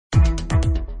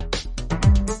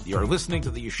You're listening to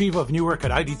the Yeshiva of Newark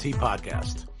at IDT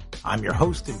podcast. I'm your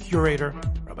host and curator,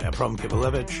 Rabbi Abram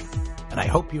Kibalevich, and I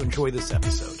hope you enjoy this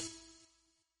episode.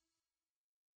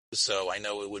 So I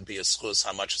know it would be a schus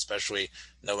how much, especially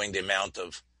knowing the amount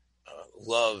of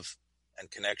love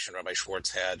and connection Rabbi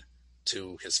Schwartz had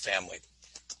to his family.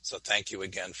 So thank you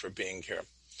again for being here.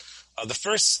 The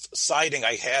first sighting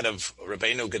I had of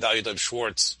Rabbeinu Gedalia Dov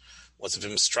Schwartz was of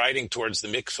him striding towards the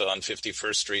mikveh on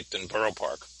 51st Street in Borough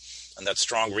Park, and that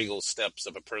strong regal steps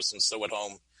of a person so at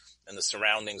home and the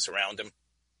surroundings around him,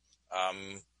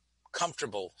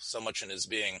 comfortable so much in his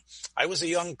being. I was a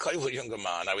younger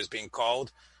man. I was being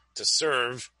called to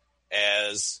serve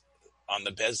as on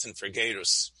the Bezdin for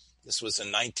Gerus. This was in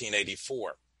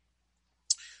 1984.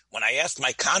 When I asked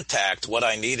my contact what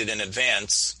I needed in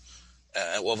advance,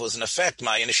 what was in effect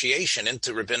my initiation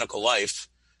into rabbinical life,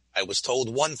 I was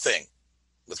told one thing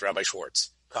with Rabbi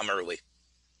Schwartz: come early.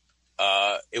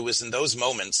 It was in those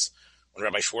moments when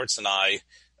Rabbi Schwartz and I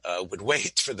would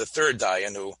wait for the third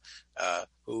dayan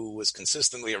who was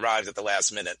consistently arrived at the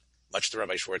last minute, much to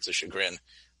Rabbi Schwartz's chagrin.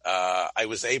 I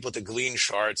was able to glean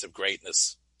shards of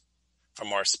greatness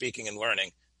from our speaking and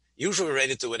learning, usually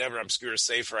related to whatever obscure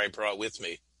sefer I brought with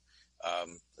me,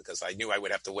 because I knew I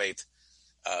would have to wait,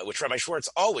 which Rabbi Schwartz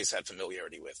always had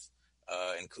familiarity with,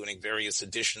 including various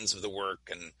editions of the work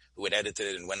and who had edited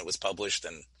it and when it was published.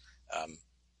 And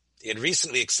he had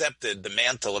recently accepted the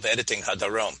mantle of editing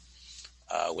Hadarom,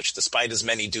 which, despite his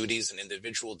many duties and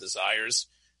individual desires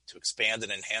to expand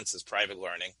and enhance his private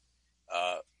learning,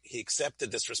 he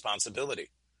accepted this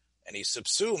responsibility, and he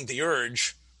subsumed the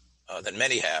urge that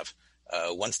many have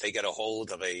once they get a hold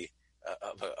of a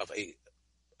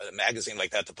magazine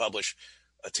like that to publish,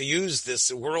 to use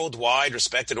this worldwide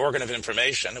respected organ of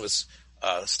information. It was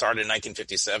started in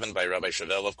 1957 by Rabbi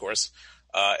Chevelle, of course,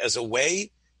 as a way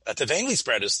to vainly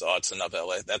spread his thoughts in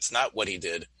novella. That's not what he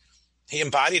did. He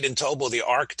embodied in Tobel the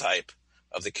archetype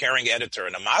of the caring editor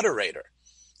and a moderator,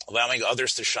 allowing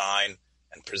others to shine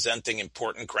and presenting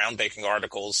important groundbreaking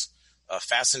articles,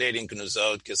 fascinating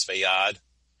gnuzot, kisvei yad,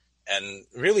 and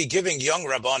really giving young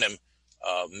Rabbanim,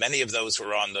 many of those who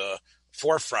are on the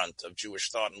forefront of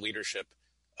Jewish thought and leadership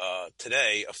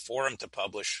today, a forum to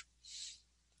publish,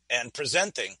 and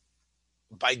presenting,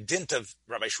 by dint of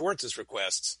Rabbi Schwartz's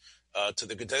requests, to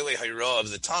the Gedolei Hayra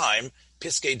of the time,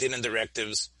 Piskei Din and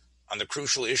directives on the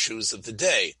crucial issues of the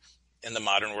day in the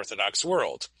modern Orthodox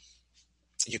world.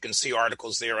 You can see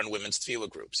articles there on women's tefillah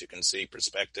groups. You can see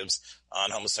perspectives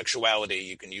on homosexuality.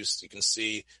 You can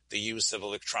see the use of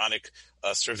electronic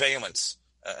surveillance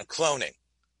and cloning,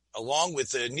 along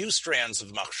with the new strands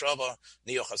of machshava,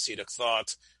 neo-Hasidic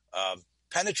thought,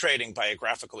 penetrating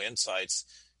biographical insights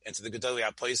into the Gedolei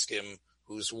HaPoskim,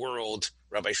 whose world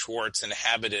Rabbi Schwartz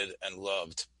inhabited and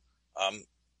loved.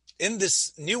 In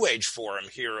this New Age forum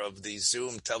here of the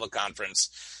Zoom teleconference,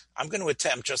 I'm going to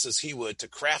attempt, just as he would, to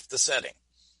craft the setting,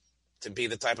 to be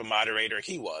the type of moderator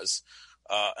he was,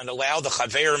 and allow the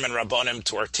Chaverim and Rabbanim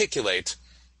to articulate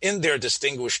in their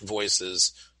distinguished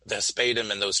voices the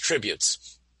Hespedim and those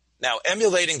tributes. Now,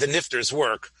 emulating the Nifter's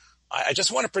work, I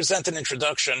just want to present an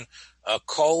introduction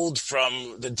culled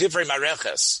from the Divrei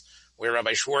Mareches, where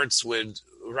Rabbi Schwartz would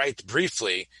write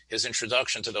briefly his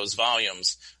introduction to those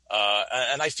volumes,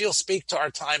 and I feel speak to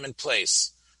our time and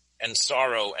place and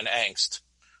sorrow and angst.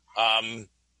 I'm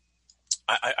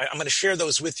going to share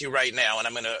those with you right now, and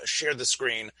I'm going to share the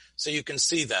screen so you can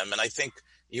see them, and I think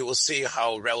you will see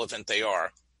how relevant they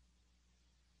are.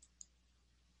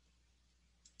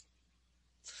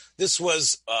 This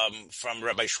was from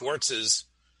Rabbi Schwartz's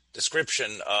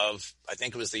description of, I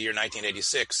think it was the year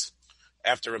 1986,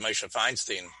 after Moshe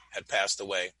Feinstein had passed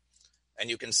away.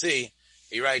 And you can see,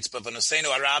 he writes, "B'vanoseinu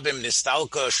Arabim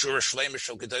nistalka shura shleima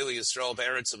shel Gedolei Yisrael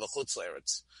be'eretz v'chutz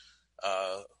l'eretz."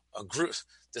 A group.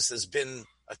 This has been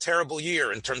a terrible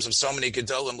year in terms of so many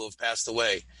Gedolim who have passed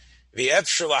away.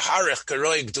 It's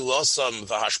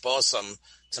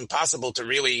impossible to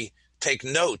really take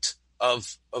note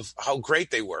of how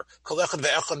great they were.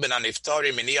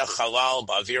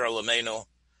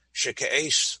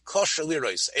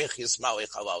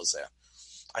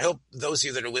 I hope those of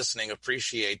you that are listening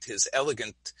appreciate his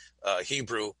elegant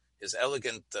Hebrew, his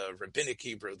elegant rabbinic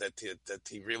Hebrew that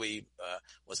he really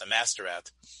was a master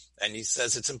at. And he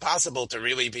says it's impossible to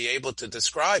really be able to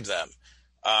describe them.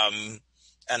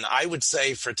 And I would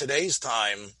say for today's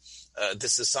time,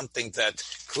 this is something that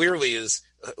clearly is,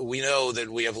 we know that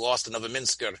we have lost another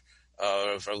Minsker,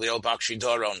 for Leo Bakshi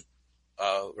Doron,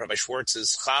 Rabbi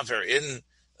Schwartz's chaver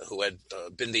who had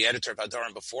been the editor of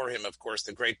Hadarim before him, of course,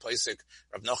 the great Pesach,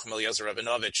 Rav Nochem Eliezer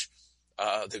Rabinovich,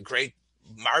 the great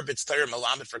Marbitz Torah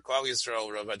Melamed for Klal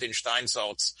Yisrael, Rav Adin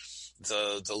Steinsaltz,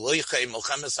 the Loichei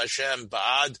Milchemes Hashem,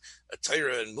 Ba'ad,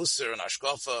 Torah and Musar and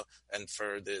Ashkofa, and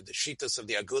for the Shitas of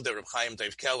the Aguda, Rav Chaim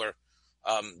Dave Keller,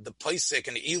 the Pesach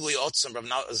and Eli Otzim, Rav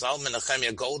Zalman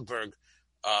Nechemia Goldberg,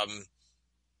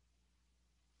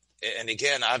 and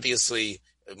again, obviously,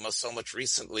 so much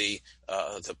recently,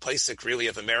 the Pesach really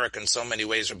of America in so many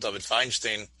ways, Rav David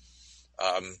Feinstein,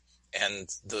 and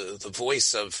the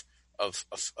voice of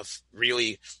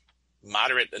really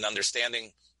moderate and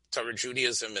understanding Torah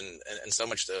Judaism and so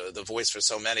much the voice for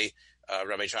so many,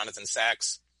 Rabbi Jonathan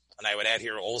Sachs. And I would add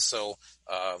here also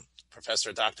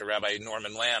Professor Dr. Rabbi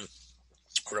Norman Lamb,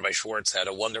 Rabbi Schwartz had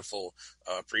a wonderful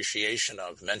appreciation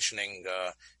of, mentioning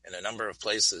in a number of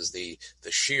places the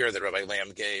shiur that Rabbi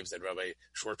Lamb gave, that Rabbi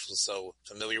Schwartz was so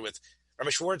familiar with. Rabbi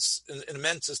Schwartz, in a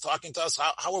sense, is talking to us,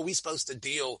 how are we supposed to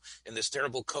deal in this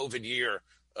terrible COVID year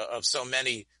of so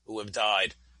many who have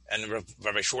died? And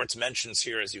Rabbi Schwartz mentions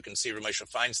here, as you can see, Ramesha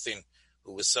Feinstein,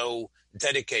 who was so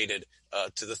dedicated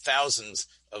to the thousands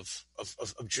of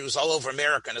Jews all over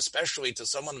America, and especially to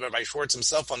someone Rabbi Schwartz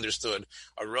himself understood,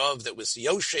 a Rav that was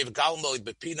Yoshev Galmoid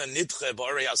Bepina Nidche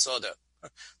B'Orei Hasoda,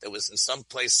 that was in some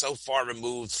place so far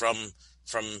removed from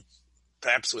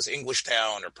perhaps it was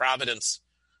Englishtown or Providence.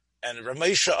 And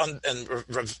Ramesha and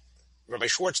Rabbi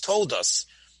Schwartz told us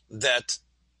that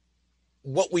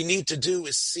what we need to do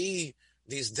is see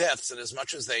these deaths, and as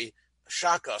much as they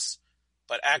shock us,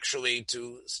 but actually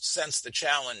to sense the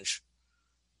challenge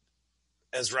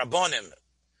as Rabbonim,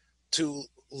 to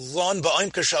lon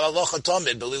ba'imka shel halacha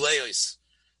tamid b'lileos,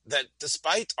 that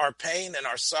despite our pain and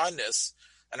our sadness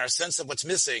and our sense of what's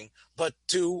missing, but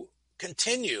to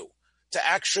continue to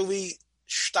actually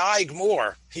steig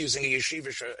more, using a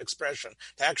yeshivish expression,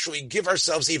 to actually give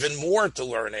ourselves even more to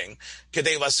learning,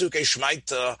 kedei lasuke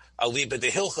shmaita aliba de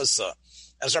hilchasa.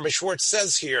 As Rabbi Schwartz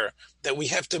says here, that we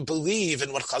have to believe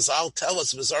in what Chazal tell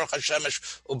us, v'zarach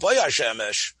hashemesh u'boy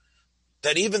hashemesh,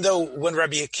 that even though when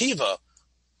Rabbi Akiva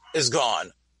is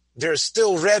gone, there's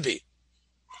still Rebbe.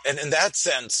 And in that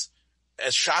sense,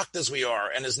 as shocked as we are,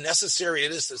 and as necessary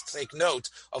it is to take note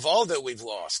of all that we've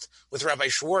lost, with Rabbi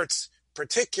Schwartz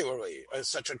particularly,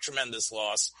 such a tremendous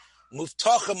loss,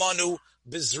 muftachamanu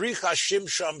bizricha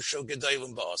shimsham shel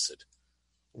gedalim ba'asid.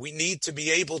 We need to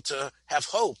be able to have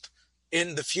hope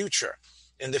in the future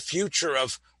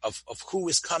of who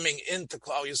is coming into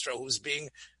Klal Yisrael, who's being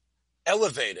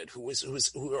elevated, who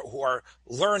are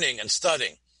learning and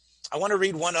studying. I want to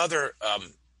read one other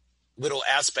little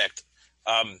aspect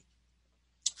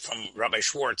from Rabbi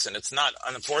Schwartz, and it's not,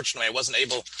 unfortunately, I wasn't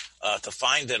able to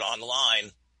find it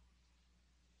online.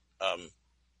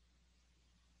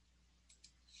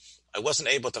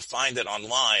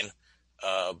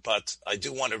 But I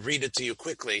do want to read it to you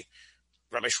quickly.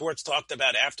 Rabbi Schwartz talked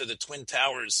about after the Twin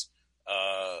Towers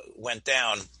went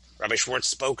down. Rabbi Schwartz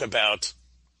spoke about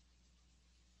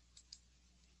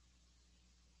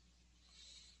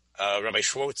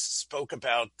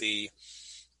the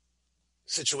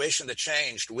situation that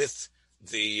changed with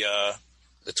the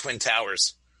Twin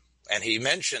Towers, and he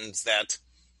mentioned that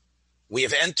we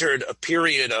have entered a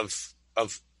period of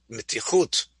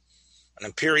mitichut, and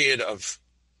a period of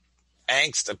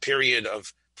angst, a period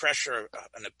of pressure,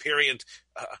 and a period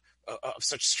of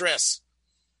such stress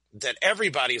that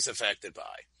everybody is affected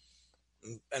by.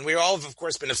 And we all have, of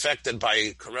course, been affected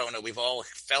by Corona. We've all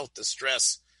felt the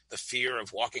stress, the fear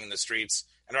of walking in the streets.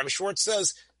 And Rabbi Schwartz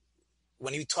says,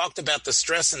 when he talked about the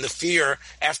stress and the fear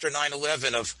after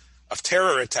 9/11 of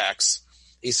terror attacks,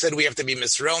 he said we have to be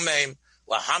misromeim,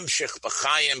 lahamshich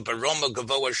b'chayim baroma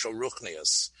gavoa shel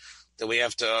ruchnius, that we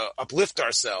have to uplift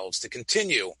ourselves, to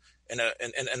continue in a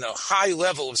high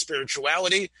level of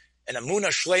spirituality, and Amunah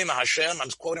Shleima Hashem. I'm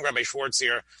quoting Rabbi Schwartz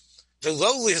here.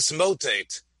 V'lo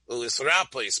lismotet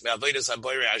l'lisrapis me'avodas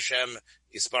haboyre Hashem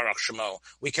yisparach shemo.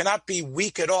 We cannot be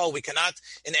weak at all. We cannot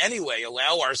in any way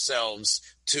allow ourselves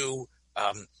to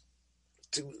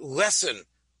lessen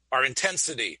our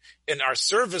intensity in our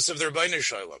service of the Rebbeinu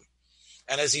Shalom.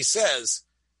 And as he says,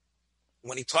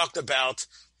 when he talked about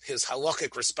his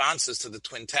halachic responses to the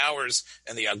Twin Towers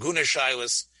and the Aguna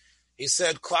Shilas, he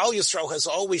said, Klal Yisrael has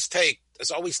always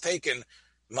taken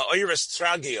ma'oiris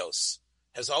tragios,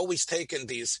 has always taken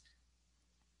these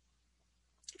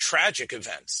tragic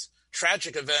events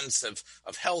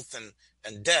of health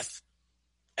and death,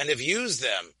 and have used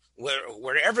them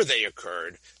wherever they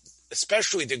occurred,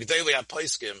 especially the Gdei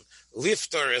HaPoskim,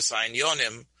 liftor es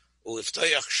ha'inyonim,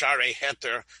 uliftoyach sharei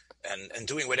heter, and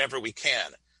doing whatever we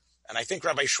can. And I think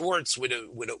Rabbi Schwartz would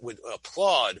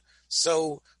applaud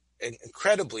so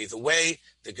incredibly the way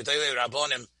the Gedolei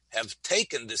Rabbonim have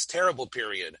taken this terrible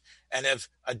period and have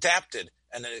adapted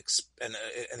and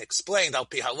explained al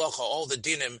pi halacha all the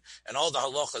dinim and all the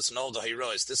halachas and all the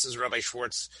heroes. This is Rabbi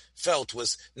Schwartz felt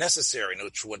was necessary,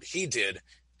 which what he did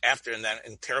after in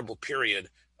terrible period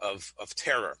of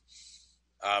terror.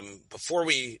 Before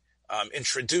we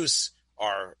introduce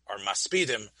our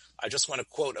maspidim, I just want to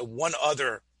quote one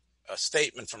other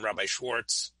statement from Rabbi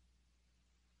Schwartz,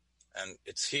 and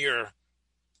it's here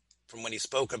from when he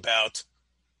spoke about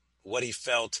what he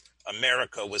felt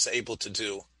America was able to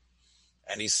do.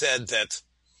 And he said that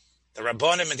the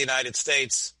Rabbonim in the United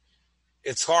States,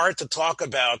 it's hard to talk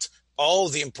about all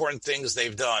the important things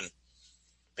they've done.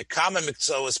 Bekama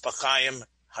mikzoos b'chaim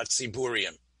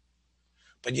hatziburiyim.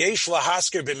 But yesh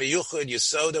lahasker b'miyuchud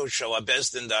yisodo shel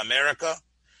habezdin d'Amerika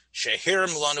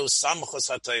shehirim lanu samchus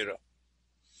haTorah.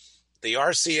 The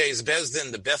RCA's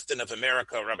Bezdin, the Bethdin of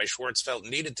America, Rabbi Schwartz felt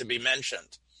needed to be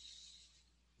mentioned.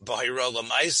 Bahira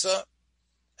Lamaisa,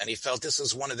 and he felt this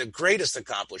was one of the greatest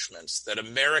accomplishments that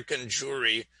American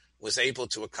Jewry was able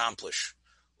to accomplish.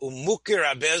 Umukir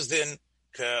Bezdin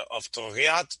of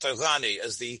Toriat Torani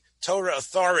as the Torah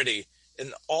authority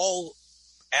in all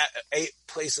 8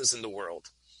 places in the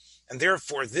world. And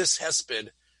therefore, this hesped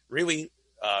really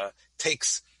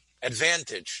takes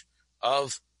advantage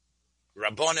of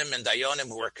Rabbonim and Dayanim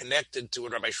who are connected to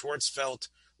what Rabbi Schwartz felt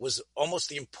was almost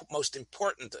the most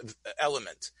important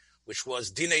element, which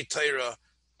was Dinei Torah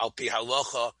al pi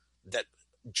halacha that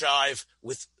jive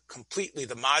with completely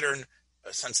the modern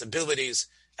sensibilities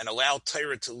and allow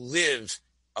Torah to live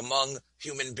among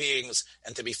human beings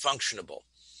and to be functionable.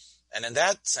 And in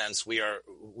that sense, we are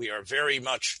very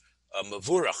much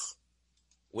mavurach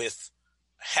with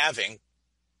having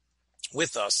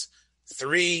with us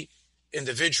 3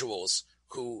 individuals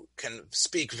who can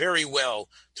speak very well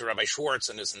to Rabbi Schwartz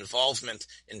and his involvement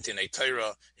in Dinei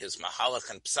Torah, his Mahalach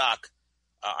and Psak.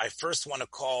 I first want to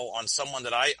call on someone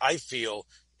that I feel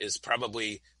is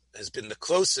probably has been the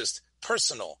closest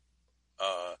personal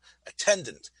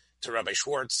attendant to Rabbi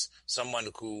Schwartz, someone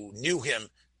who knew him,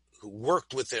 who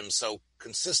worked with him so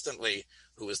consistently,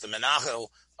 who is the Menachel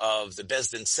of the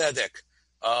Bezdin Tzedek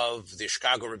of the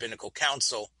Chicago Rabbinical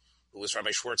Council, who was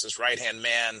Rabbi Schwartz's right-hand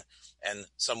man and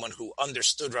someone who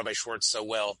understood Rabbi Schwartz so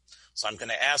well. So I'm going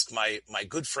to ask my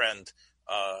good friend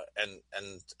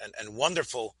and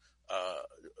wonderful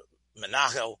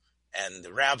Menachel and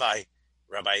the Rabbi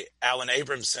Alan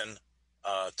Abramson,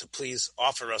 to please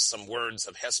offer us some words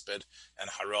of hesped and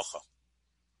harocha.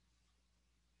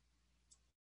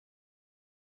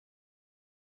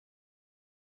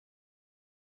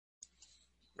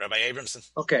 Rabbi Abramson.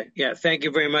 Okay, yeah, thank you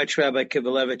very much, Rabbi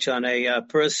Kivelevich. On a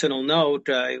personal note,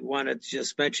 I wanted to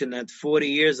just mention that 40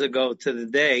 years ago to the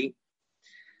day,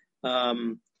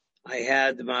 I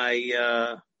had my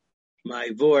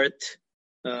vort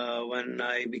when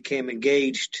I became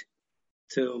engaged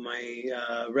to my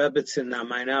Rebbitzin,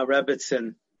 my now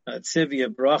Rebbitzin, Tzivya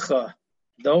Bracha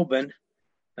Dobin,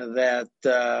 that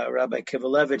Rabbi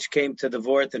Kivelevich came to the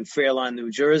vort in Fairlawn,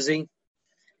 New Jersey,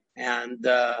 and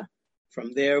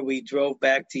from there, we drove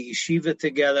back to Yeshiva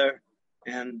together,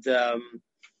 and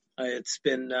it's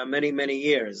been many, many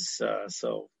years.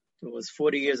 So it was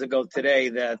 40 years ago today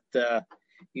that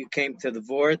you came to the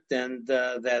Vort, and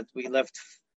that we left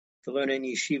to learn in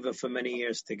Yeshiva for many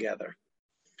years together.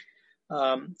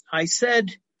 I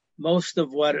said most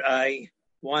of what I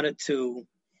wanted to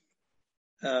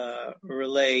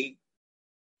relate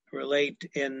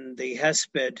in the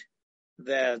Hesped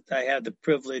that I had the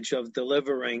privilege of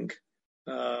delivering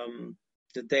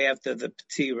the day after the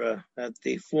Petira at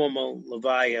the formal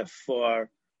Levaya for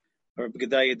Rabbi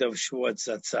Gedaliah Dov Schwartz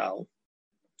Zatzal.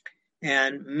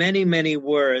 And many, many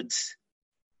words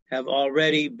have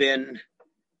already been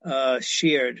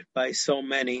shared by so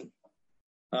many.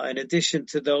 In addition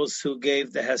to those who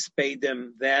gave the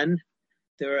Hespedim then,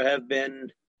 there have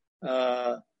been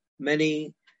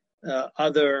many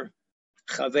other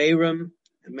Chaverim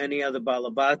and many other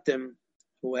Balabatim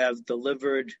who have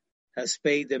delivered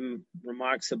Hespedim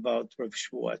remarks about Rav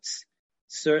Schwartz.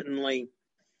 Certainly,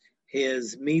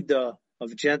 his midah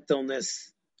of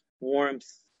gentleness, warmth,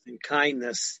 and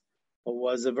kindness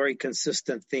was a very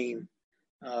consistent theme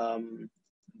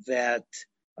that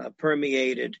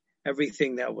permeated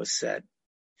everything that was said.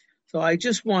 So I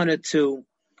just wanted to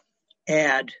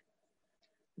add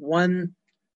one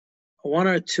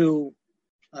or two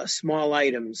small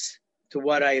items to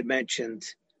what I had mentioned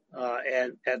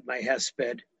at my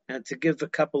Hesped, and to give a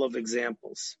couple of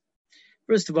examples.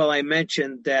 First of all, I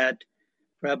mentioned that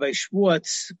Rabbi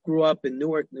Schwartz grew up in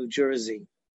Newark, New Jersey,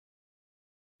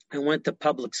 and went to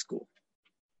public school.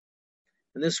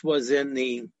 And this was in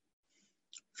the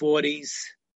 40s,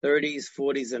 30s,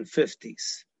 40s, and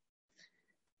 50s.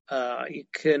 you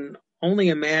can only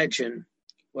imagine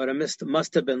what it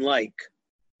must have been like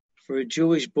for a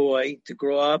Jewish boy to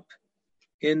grow up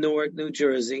in Newark, New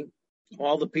Jersey.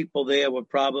 All the people there were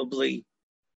probably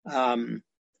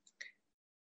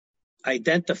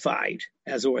identified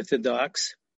as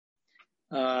Orthodox.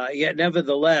 Yet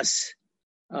nevertheless,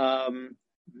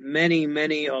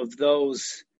 many of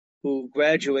those who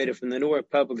graduated from the Newark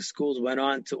Public Schools went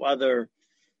on to other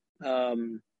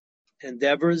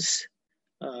endeavors.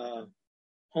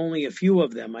 Only a few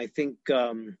of them, I think,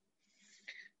 the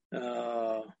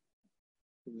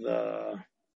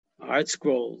Art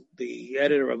Scroll, the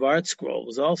editor of Art Scroll,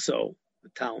 was also a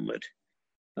Talmud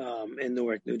in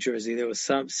Newark, New Jersey. There was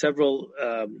several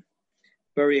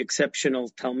very exceptional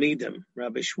Talmidim.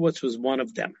 Rabbi Schwartz was one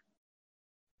of them.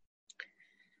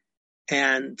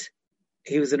 And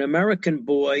he was an American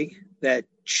boy that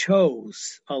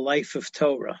chose a life of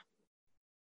Torah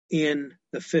in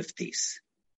the 50s.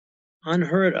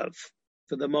 Unheard of,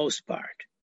 for the most part,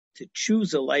 to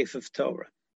choose a life of Torah.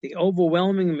 The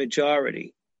overwhelming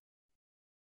majority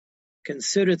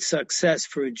considered success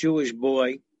for a Jewish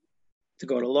boy to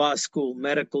go to law school,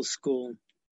 medical school,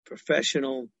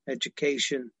 professional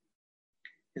education,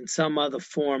 in some other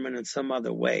form and in some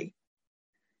other way.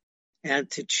 And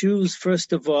to choose,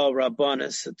 first of all,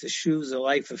 Rabbanis, to choose a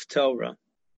life of Torah,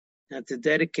 and to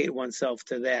dedicate oneself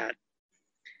to that,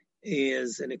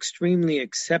 is an extremely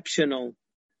exceptional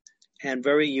and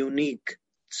very unique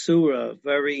surah,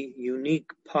 very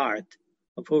unique part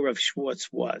of who Rav Schwartz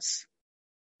was.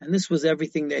 And this was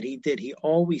everything that he did. He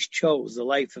always chose the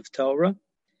life of Torah,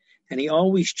 and he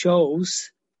always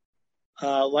chose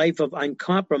a life of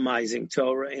uncompromising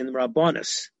Torah in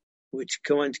Rabbanis, which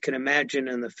one can imagine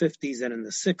in the 50s and in the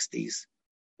 60s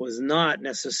was not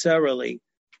necessarily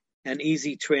an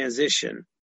easy transition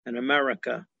in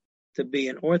America to be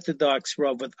an Orthodox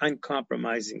Rav with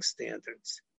uncompromising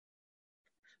standards.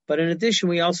 But in addition,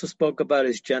 we also spoke about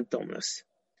his gentleness.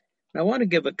 And I want to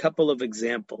give a couple of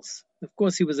examples. Of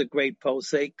course, he was a great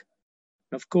posek.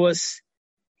 Of course,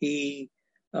 he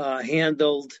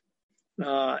handled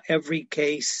every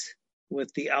case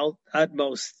with the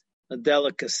utmost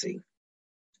delicacy.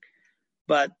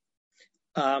 But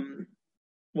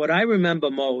what I remember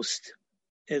most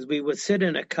is we would sit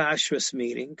in a kashrus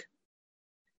meeting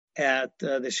at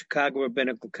the Chicago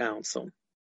Rabbinical Council,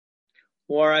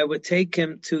 or I would take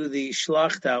him to the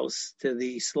Schlachthaus, to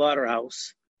the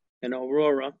slaughterhouse in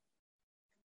Aurora,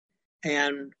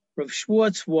 and Rav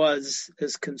Schwartz was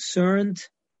as concerned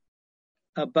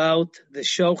about the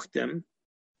shochtim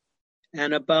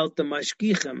and about the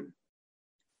mashgichim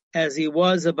as he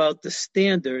was about the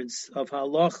standards of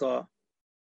halacha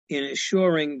in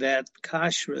ensuring that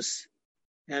kashrus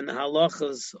and the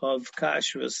halachas of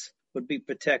kashrus would be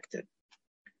protected.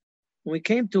 When we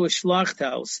came to a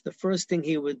Schlachthaus, the first thing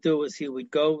he would do is he would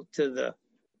go to the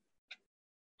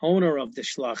owner of the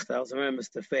Schlachthaus, I remember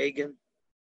Mr. Fagan,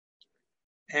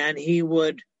 and he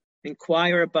would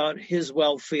inquire about his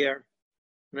welfare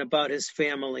and about his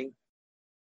family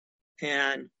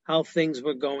and how things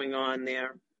were going on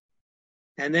there.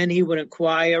 And then he would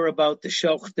inquire about the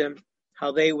shochtim,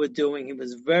 how they were doing. He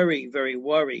was very, very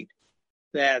worried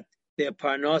that their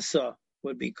parnasa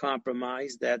would be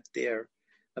compromised, that their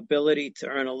ability to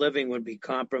earn a living would be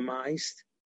compromised.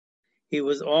 He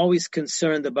was always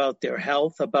concerned about their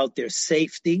health, about their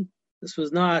safety. This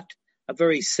was not a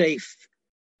very safe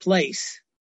place,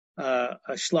 a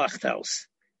Schlachthaus.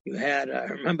 You had, I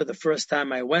remember the first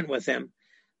time I went with him,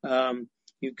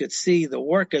 you could see the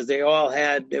workers, they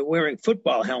were wearing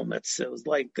football helmets. It was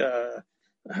like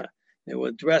they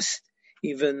were dressed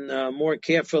even more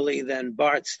carefully than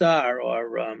Bart Starr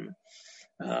or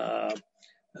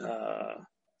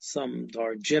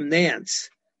Jim Nance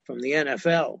from the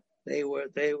NFL. It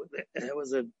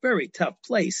was a very tough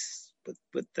place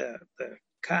with the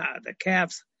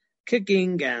calves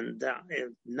kicking and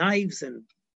knives and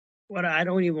what. I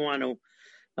don't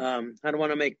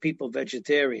want to make people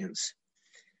vegetarians,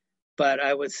 but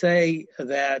I would say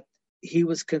that he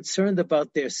was concerned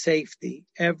about their safety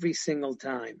every single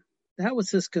time. That was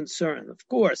his concern. Of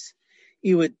course,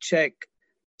 he would check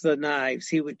the knives.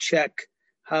 He would check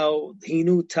how he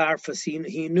knew Tarfus.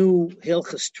 He knew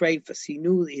Hilchas Treifus. He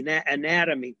knew the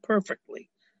anatomy perfectly.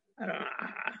 I don't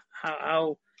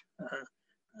know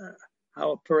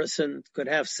how a person could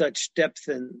have such depth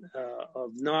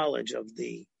of knowledge of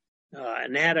the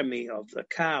anatomy of the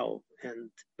cow,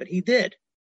 but he did.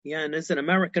 Yeah, and as an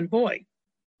American boy,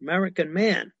 American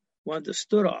man, who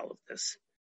understood all of this.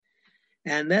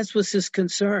 And that was his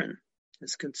concern.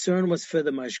 His concern was for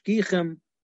the mashgichim.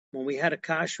 When we had a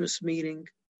kashrus meeting,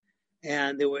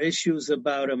 and there were issues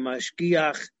about a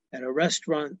mashgiach at a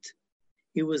restaurant.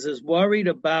 He was as worried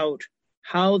about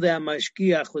how that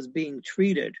mashgiach was being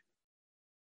treated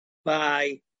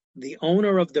by the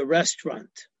owner of the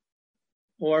restaurant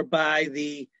or by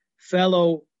the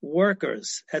fellow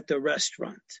workers at the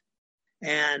restaurant,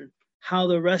 and how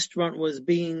the restaurant was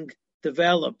being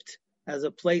developed as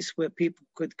a place where people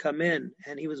could come in.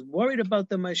 And he was worried about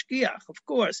the mashgiach. Of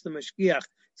course, the mashgiach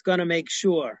is going to make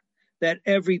sure that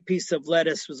every piece of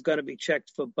lettuce was going to be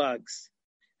checked for bugs,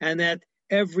 and that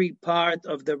every part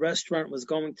of the restaurant was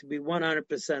going to be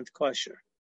 100% kosher.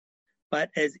 But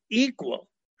as equal,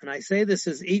 and I say this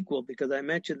as equal because I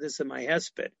mentioned this in my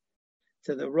hesped,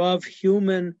 to the Rav,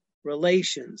 human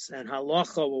relations and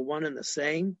halacha were one and the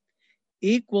same,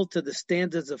 equal to the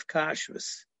standards of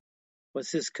kashrus was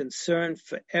his concern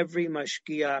for every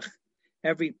mashgiach,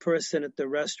 every person at the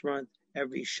restaurant,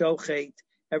 every shochet,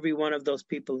 every one of those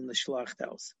people in the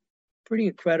shlachthaus. Pretty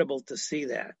incredible to see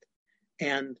that.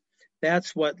 And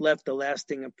that's what left a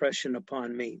lasting impression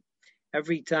upon me.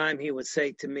 Every time he would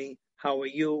say to me, "How are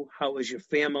you? How is your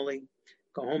family?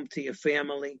 Go home to your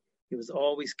family." He was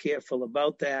always careful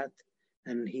about that.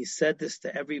 And he said this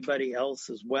to everybody else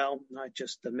as well, not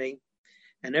just to me.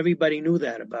 And everybody knew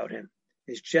that about him.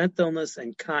 His gentleness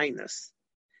and kindness.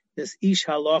 This ish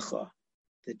halacha,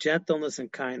 the gentleness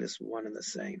and kindness were one and the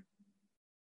same.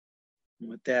 And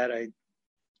with that, I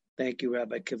thank you,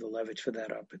 Rabbi Kivelevitz, for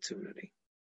that opportunity.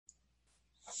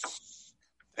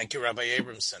 Thank you, Rabbi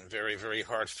Abramson. Very, very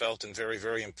heartfelt and very,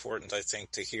 very important, I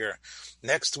think, to hear.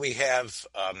 Next, we have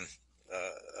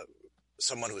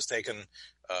someone who's taken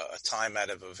a time out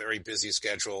of a very busy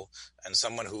schedule, and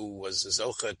someone who was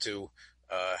zocha to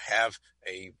have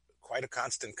quite a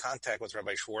constant contact with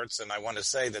Rabbi Schwartz. And I want to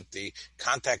say that the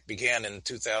contact began in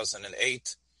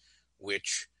 2008,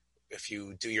 which, if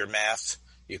you do your math,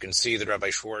 you can see that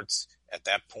Rabbi Schwartz at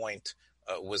that point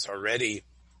was already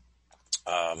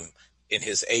in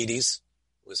his 80s,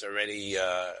 was already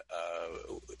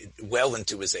well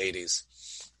into his 80s.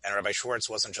 And Rabbi Schwartz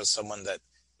wasn't just someone that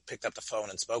picked up the phone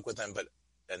and spoke with him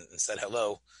and said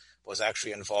hello, was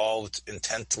actually involved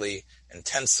intensely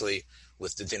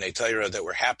with the Dinei Torah that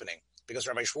were happening. Because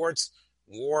Rabbi Schwartz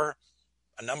wore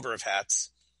a number of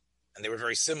hats, and they were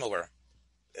very similar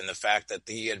in the fact that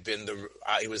he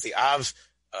was the Av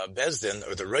Bezdin,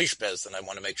 or the Rosh Bezdin. I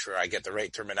want to make sure I get the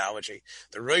right terminology.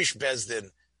 The Rosh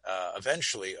Bezdin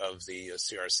eventually of the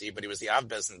CRC, but he was the Av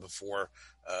Bezdin before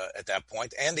at that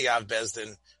point, and the Av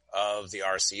Bezdin of the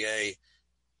RCA.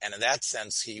 And in that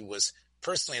sense, he was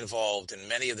personally involved in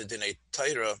many of the Dinei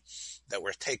Torah that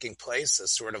were taking place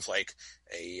as sort of like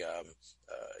he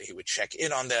would check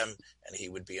in on them, and he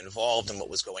would be involved in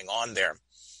what was going on there.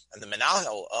 And the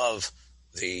Menahel of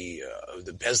the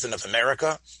Bezdin of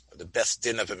America, or the Best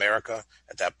Din of America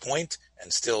at that point,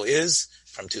 and still is,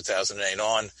 from 2008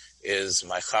 on, is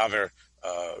my chaver,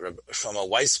 Shlomo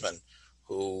Weissman,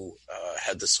 who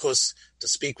had the schus to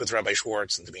speak with Rabbi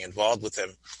Schwartz and to be involved with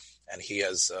him. And he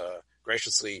has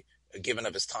graciously given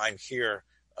of his time here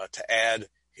to add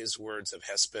his words of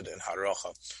hesped and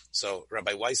haracha. So,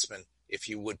 Rabbi Weissman, if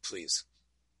you would, please.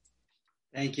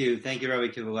 Thank you, Rabbi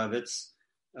Kivelevitz.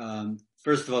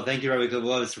 First of all, thank you, Rabbi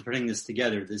Kivelevitz, for putting this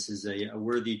together. This is a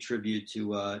worthy tribute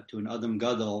to an Adam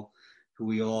Gadol who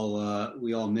we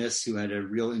all miss, who had a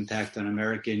real impact on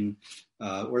American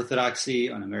Orthodoxy,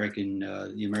 on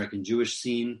the American Jewish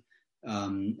scene.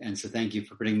 And so thank you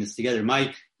for putting this together.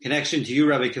 My connection to you,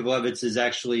 Rabbi Kivelevitz, is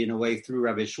actually in a way through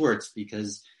Rabbi Schwartz,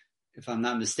 because if I'm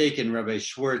not mistaken, Rabbi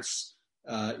Schwartz,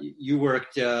 you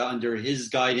worked under his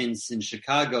guidance in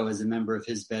Chicago as a member of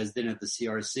his Bezdin at the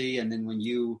CRC. And then when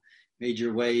you made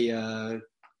your way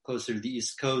closer to the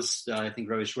East Coast, I think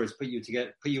Rabbi Schwartz put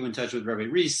you in touch with Rabbi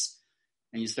Reese,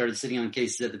 and you started sitting on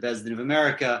cases at the Bezdin of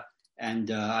America.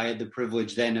 And I had the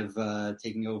privilege then of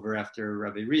taking over after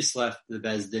Rabbi Reese left the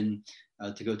Bezdin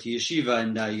to go to yeshiva,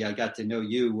 and I got to know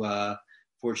you,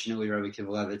 fortunately, Rabbi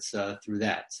Kivelevitz, through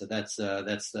that. So that's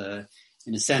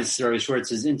in a sense, Rabbi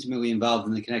Schwartz is intimately involved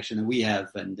in the connection that we have,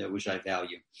 and which I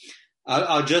value.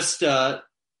 I'll just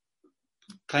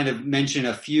kind of mention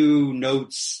a few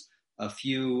notes, a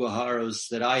few haros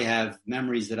that I have,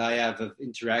 memories that I have of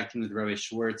interacting with Rabbi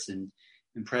Schwartz and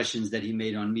impressions that he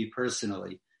made on me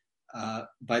personally.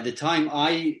 By the time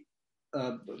I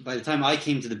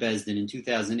came to the Bezdin in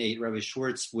 2008, Rabbi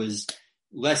Schwartz was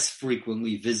less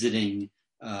frequently visiting.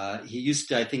 He used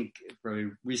to, I think, Rabbi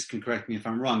Reese can correct me if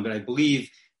I'm wrong, but I believe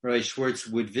Rabbi Schwartz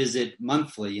would visit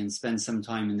monthly and spend some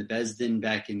time in the Bezdin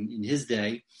back in his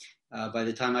day. By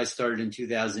the time I started in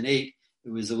 2008, it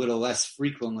was a little less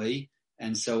frequently.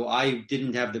 And so I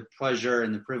didn't have the pleasure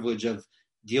and the privilege of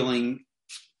dealing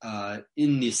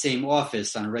in the same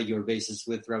office on a regular basis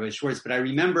with Rabbi Schwartz. But I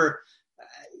remember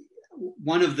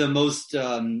one of the most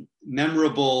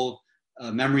memorable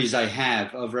memories I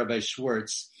have of Rabbi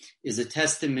Schwartz is a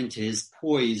testament to his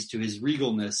poise, to his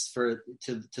regalness,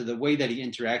 to the way that he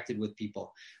interacted with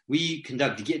people. We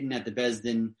conduct Gittin at the Beis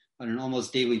Din on an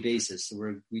almost daily basis.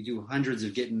 So we do hundreds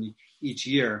of Gittin each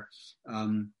year.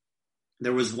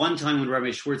 There was one time when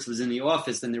Rabbi Schwartz was in the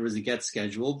office and there was a get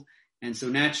scheduled. And so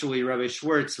naturally, Rabbi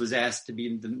Schwartz was asked to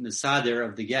be the Mesader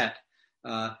of the get.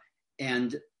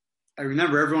 And I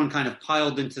remember everyone kind of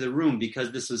piled into the room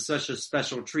because this was such a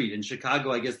special treat. In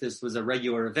Chicago, I guess this was a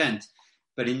regular event.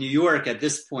 But in New York, at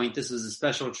this point, this was a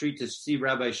special treat to see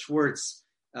Rabbi Schwartz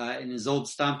in his old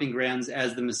stomping grounds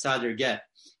as the Mesader get.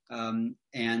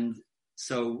 And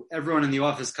so everyone in the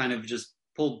office kind of just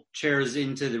pulled chairs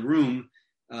into the room,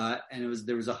 and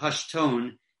there was a hushed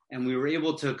tone, and we were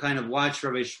able to kind of watch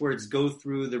Rabbi Schwartz go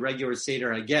through the regular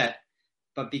Seder Haget.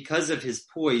 But because of his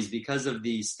poise, because of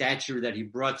the stature that he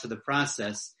brought to the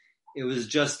process, it was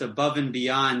just above and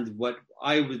beyond what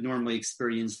I would normally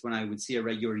experience when I would see a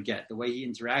regular get. The way he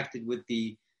interacted with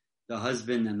the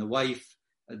husband and the wife,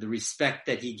 the respect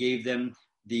that he gave them,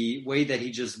 the way that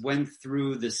he just went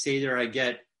through the Seder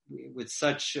Haget with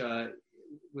such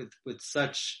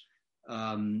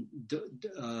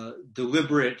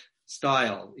deliberate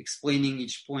style, explaining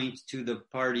each point to the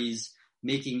parties,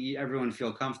 making everyone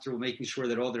feel comfortable, making sure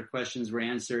that all their questions were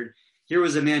answered. Here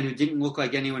was a man who didn't look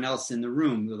like anyone else in the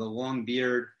room, with a long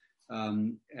beard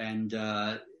and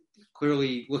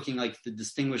clearly looking like the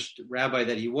distinguished rabbi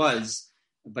that he was,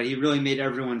 but he really made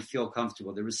everyone feel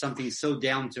comfortable. There was something so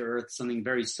down to earth, something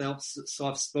very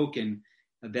soft-spoken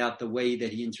about the way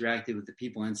that he interacted with the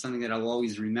people, and something that I'll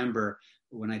always remember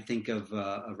when I think of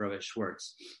Rabbi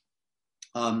Schwartz.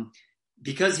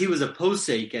 Because he was a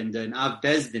posek and an Av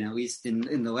Beis Din, at least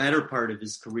in the latter part of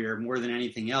his career, more than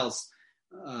anything else,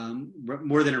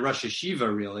 more than a Rosh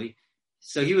Yeshiva, really.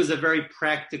 So he was a very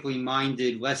practically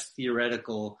minded, less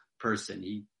theoretical person.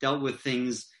 He dealt with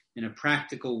things in a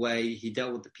practical way. He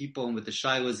dealt with the people and with the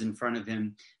shilas in front of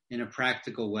him in a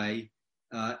practical way.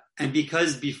 And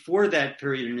because before that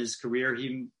period in his career,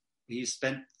 he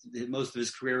spent most of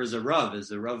his career as a Rav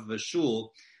of a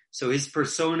shul. So his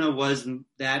persona was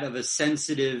that of a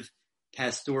sensitive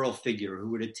pastoral figure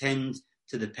who would attend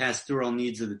to the pastoral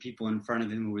needs of the people in front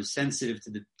of him, who was sensitive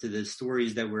to the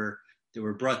stories that were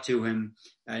brought to him,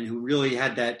 and who really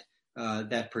had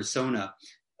that persona.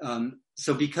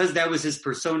 So because that was his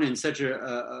persona in such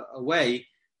a way,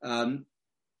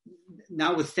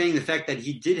 notwithstanding the fact that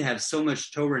he did have so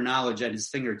much Torah knowledge at his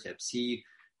fingertips,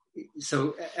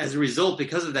 so as a result,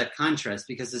 because of that contrast,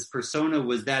 because his persona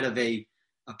was that of a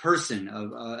person,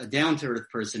 a down-to-earth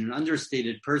person, an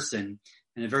understated person,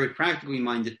 and a very practically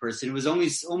minded person, it was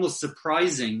almost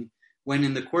surprising when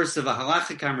in the course of a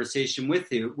halachic conversation with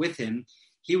him,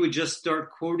 he would just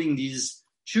start quoting these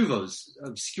tshuvos,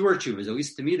 obscure tshuvos. At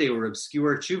least to me, they were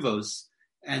obscure tshuvos.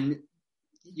 And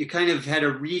you kind of had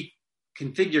to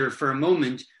reconfigure for a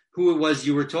moment who it was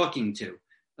you were talking to.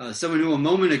 Someone who a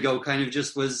moment ago kind of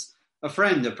just was a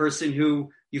friend, a person who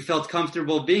you felt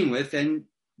comfortable being with, and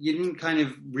you didn't kind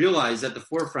of realize at the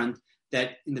forefront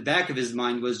that in the back of his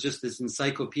mind was just this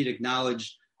encyclopedic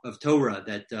knowledge of Torah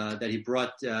that he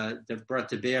brought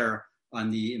to bear on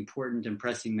the important and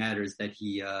pressing matters that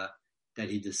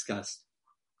he discussed.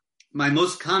 My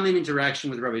most common interaction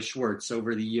with Rabbi Schwartz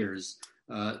over the years,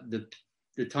 the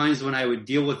times when I would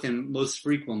deal with him most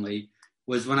frequently,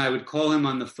 was when I would call him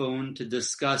on the phone to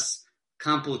discuss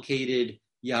complicated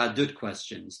Yahadut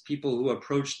questions. People who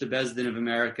approached the Beis Din of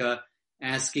America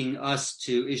asking us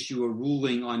to issue a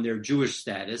ruling on their Jewish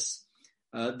status.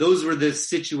 Those were the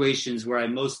situations where I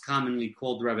most commonly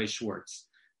called Rabbi Schwartz.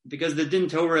 Because the Din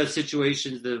Torah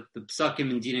situations, the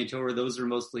Psakim and Dinei Torah, those were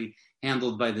mostly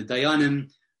handled by the Dayanim.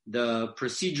 The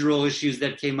procedural issues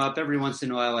that came up, every once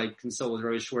in a while I'd consult with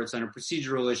Rabbi Schwartz on a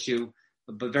procedural issue,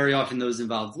 but very often those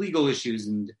involved legal issues,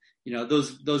 and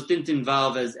those didn't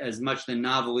involve as much the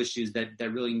novel issues that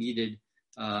really needed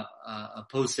a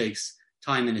posek's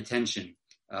time and attention,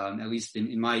 at least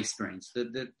in my experience.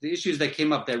 The issues that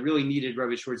came up that really needed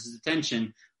Rabbi Schwartz's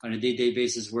attention on a day-to-day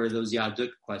basis were those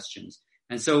Yahadut questions.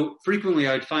 And so frequently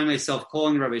I would find myself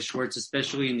calling Rabbi Schwartz,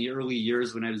 especially in the early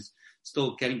years when I was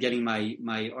still getting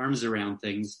my arms around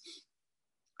things.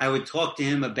 I would talk to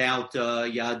him about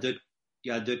Yahadut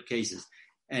cases.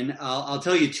 And I'll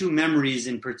tell you two memories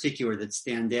in particular that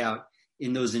stand out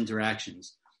in those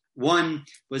interactions. One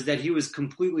was that he was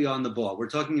completely on the ball. We're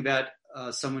talking about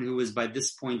someone who was by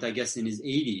this point, I guess, in his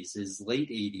 80s, his late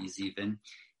 80s even.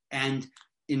 And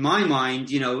in my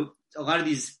mind, a lot of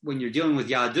these, when you're dealing with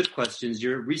Yahadut questions,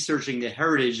 you're researching the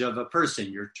heritage of a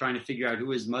person. You're trying to figure out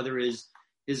who his mother is,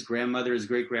 his grandmother, his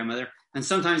great-grandmother. And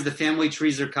sometimes the family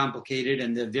trees are complicated,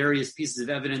 and the various pieces of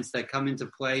evidence that come into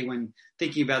play when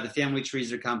thinking about the family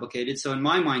trees are complicated. So in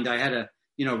my mind, I had to,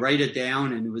 write it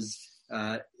down, and it was,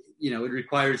 it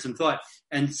required some thought.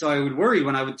 And so I would worry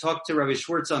when I would talk to Rabbi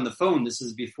Schwartz on the phone. This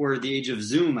is before the age of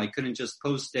Zoom. I couldn't just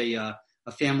post a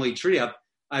family tree up.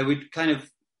 I would kind of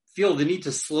feel the need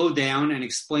to slow down and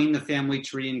explain the family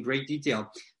tree in great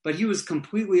detail. But he was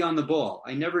completely on the ball.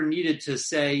 I never needed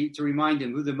to remind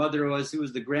him who the mother was, who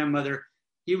was the grandmother.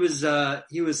 He was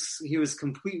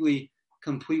completely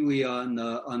on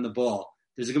the ball.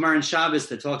 There's a Gemara in Shabbos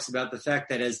that talks about the fact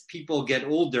that as people get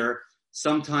older,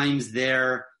 sometimes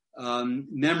their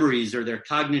memories or their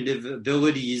cognitive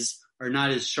abilities are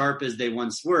not as sharp as they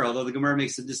once were. Although the Gemara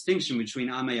makes a distinction between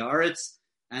Amei Haaretz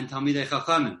and Talmidei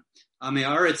Chachamim. Amei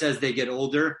Haaretz, as they get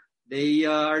older, they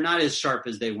are not as sharp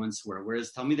as they once were.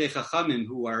 Whereas Talmidei Chachamim,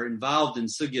 who are involved in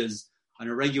sugyas on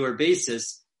a regular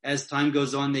basis, as time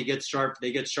goes on, they get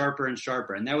sharper and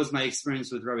sharper. And that was my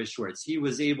experience with Rabbi Schwartz. He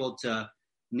was able to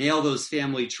nail those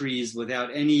family trees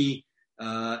without any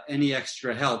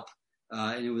extra help.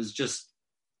 And it was just,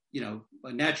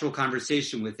 a natural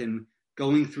conversation with him,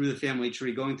 going through the family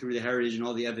tree, going through the heritage and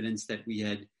all the evidence that we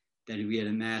had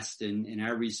amassed in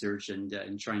our research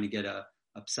and trying to get a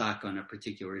psak on a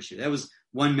particular issue. That was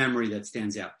one memory that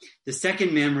stands out. The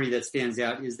second memory that stands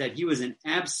out is that he was an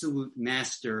absolute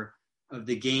master of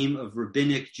the game of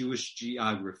rabbinic Jewish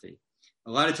geography.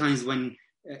 A lot of times when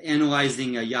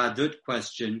analyzing a Yahadut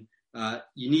question,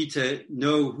 you need to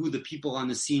know who the people on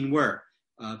the scene were.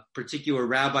 A particular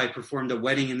rabbi performed a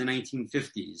wedding in the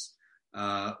 1950s,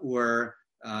 or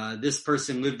this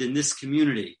person lived in this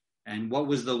community, and what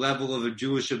was the level of a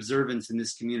Jewish observance in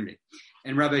this community.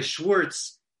 And Rabbi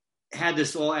Schwartz had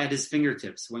this all at his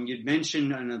fingertips. When you'd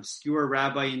mention an obscure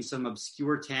rabbi in some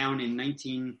obscure town in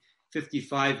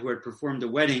 1955 who had performed a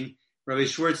wedding, Rabbi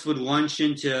Schwartz would launch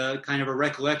into kind of a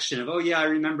recollection of, oh yeah, I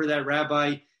remember that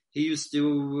rabbi. He used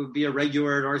to be a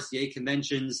regular at RCA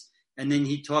conventions. And then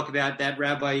he'd talk about that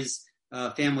rabbi's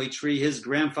family tree. His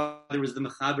grandfather was the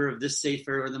mechaber of this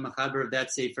sefer or the mechaber of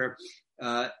that sefer.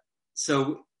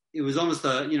 So it was almost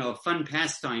a fun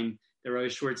pastime that Rabbi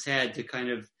Schwartz had to kind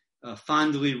of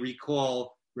fondly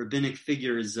recall rabbinic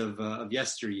figures of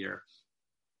yesteryear.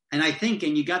 And I think,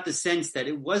 and you got the sense that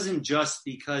it wasn't just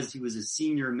because he was a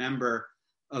senior member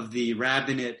of the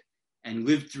rabbinate and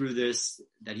lived through this,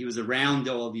 that he was around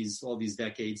all these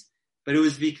decades, but it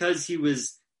was because he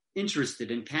was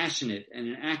interested and passionate and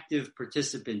an active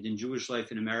participant in Jewish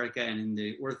life in America and in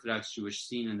the Orthodox Jewish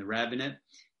scene and the rabbinate.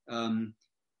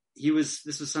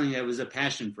 This was something that was a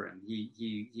passion for him.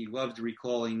 He loved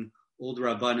recalling old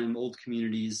rabbanim, old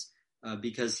communities,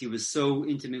 because he was so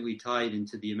intimately tied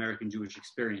into the American Jewish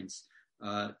experience.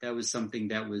 That was something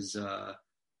that was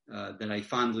that I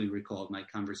fondly recalled my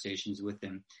conversations with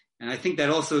him. And I think that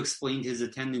also explained his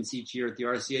attendance each year at the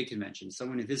RCA convention.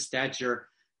 Someone of his stature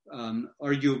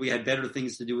arguably had better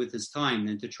things to do with his time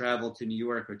than to travel to New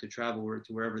York or to travel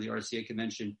to wherever the RCA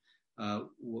convention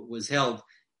was held.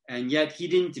 And yet he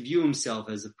didn't view himself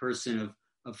as a person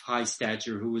of high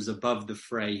stature who was above the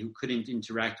fray, who couldn't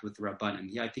interact with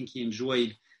Rabbanim. I think he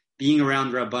enjoyed being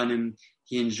around Rabbanim.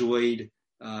 He enjoyed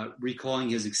recalling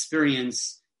his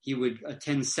experience. He would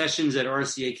attend sessions at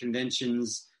RCA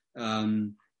conventions,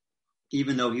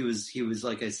 even though he was,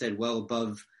 like I said, well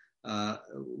above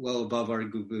our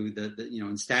gugu,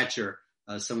 in stature,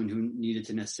 someone who needed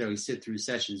to necessarily sit through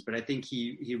sessions. But I think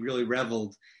he really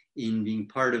reveled in being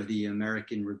part of the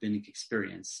American rabbinic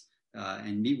experience,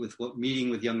 and meeting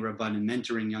with young Rabbanim,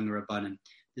 mentoring young Rabbanim.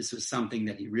 This was something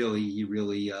that he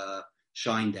really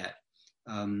shined at.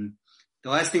 The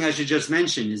last thing I should just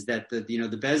mention is that the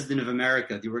Beis Din of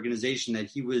America, the organization that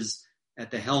he was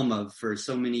at the helm of for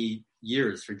so many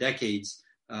years, for decades,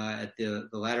 at the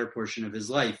latter portion of his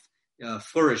life,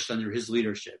 flourished under his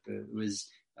leadership. It was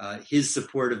his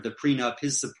support of the prenup,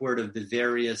 his support of the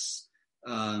various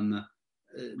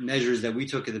measures that we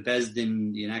took at the Beis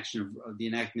Din, the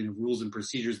enactment of rules and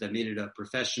procedures that made it a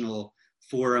professional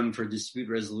forum for dispute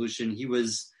resolution. He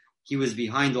was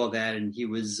behind all that, and he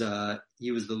was the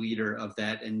leader of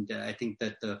that. And I think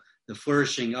that the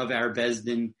flourishing of our Beis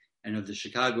Din and of the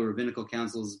Chicago Rabbinical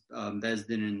Council's Beis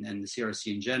Din and the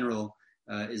CRC in general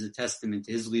is a testament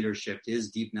to his leadership, to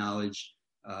his deep knowledge,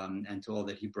 and to all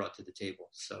that he brought to the table.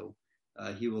 So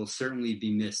he will certainly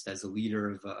be missed as a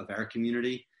leader of our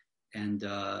community. And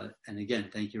again,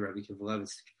 thank you, Rabbi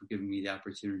Kivelevitz, for giving me the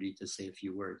opportunity to say a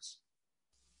few words.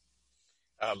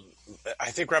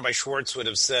 I think Rabbi Schwartz would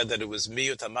have said that it was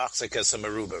miyut hamachzekes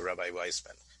hamaruba, Rabbi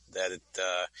Weissman. That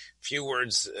few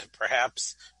words,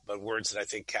 perhaps, but words that I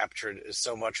think captured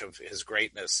so much of his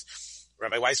greatness.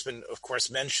 Rabbi Weissman, of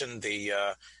course, mentioned the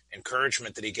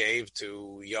encouragement that he gave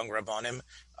to young Rabbanim.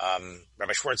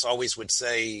 Rabbi Schwartz always would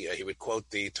say, he would quote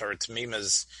the Torah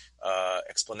Tmima's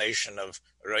explanation of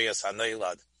Royas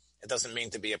HaNeilad. It doesn't mean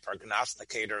to be a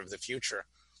prognosticator of the future.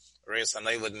 Royas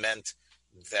HaNeilad meant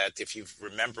that if you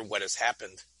remember what has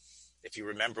happened, if you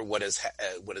remember what has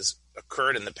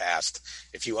occurred in the past,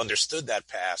 if you understood that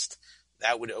past,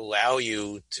 that would allow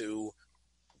you to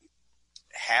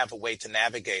have a way to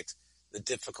navigate the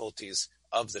difficulties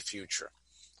of the future.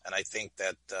 And I think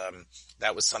that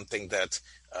that was something that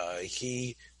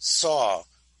he saw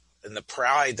in the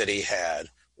pride that he had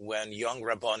when young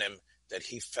Rabbanim that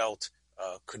he felt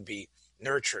could be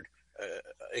nurtured.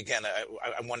 Again,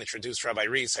 I want to introduce Rabbi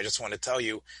Reese. I just want to tell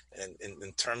you,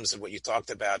 in terms of what you talked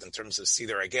about, in terms of See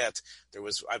There I Get, there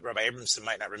was, Rabbi Abramson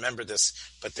might not remember this,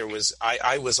 but there was,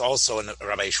 I was also in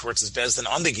Rabbi Schwartz's Bezdin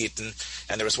on the Gittin,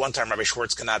 and there was one time Rabbi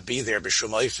Schwartz could not be there, B'Shum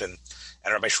Oifen,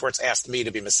 and Rabbi Schwartz asked me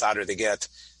to be Mesader the Get,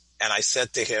 and I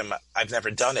said to him, I've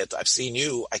never done it. I've seen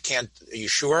you. I can't. Are you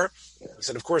sure? He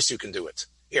said, of course you can do it.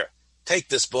 Here, take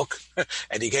this book.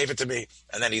 And he gave it to me.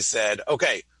 And then he said,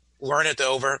 okay, learn it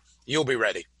over. You'll be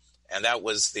ready. And that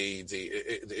was the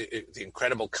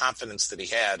incredible confidence that he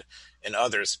had in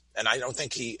others. And I don't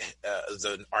think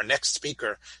our next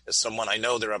speaker is someone I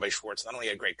know that Rabbi Schwartz not only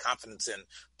had great confidence in,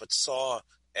 but saw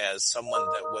as someone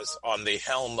that was on the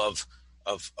helm of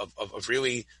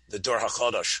really the Dor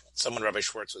HaChodosh, someone Rabbi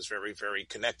Schwartz was very, very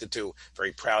connected to,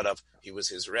 very proud of. He was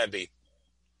his Rebbe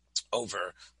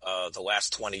over the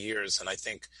last 20 years. And I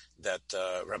think that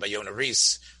Rabbi Yonah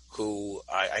Reese, who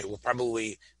I will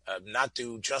probably not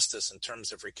do justice in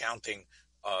terms of recounting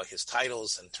his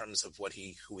titles, in terms of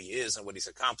who he is and what he's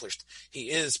accomplished.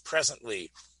 He is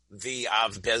presently the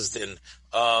Av Bezdin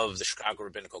of the Chicago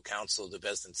Rabbinical Council, the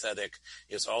Bezdin Tzedek.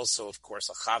 He is also, of course,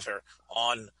 a chaver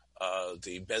on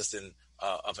the Bezdin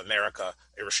of America,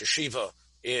 a Rosh Yeshiva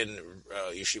in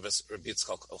Yeshivas Rabbi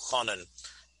Yitzchak Elchanan,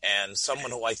 and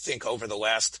someone who I think over the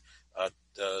last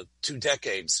 2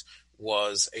 decades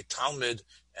was a Talmud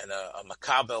and a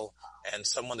Makabel, and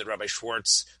someone that Rabbi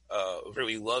Schwartz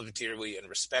really loved dearly and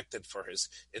respected for his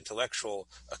intellectual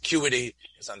acuity,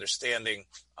 his understanding,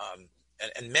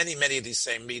 and many, many of these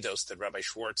same midos that Rabbi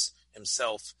Schwartz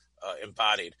himself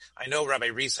embodied. I know, Rabbi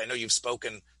Reese, I know you've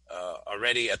spoken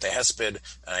already at the Hesped,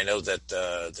 and I know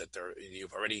that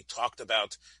you've already talked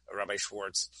about Rabbi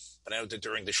Schwartz, but I know that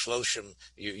during the Shloshim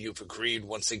you've agreed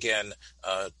once again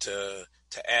to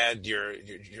add your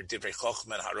Divrei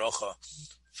Chochmah and Harocha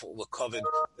for L'Kovid,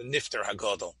 the Nifter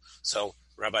Hagadol. So,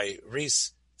 Rabbi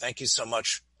Reese, thank you so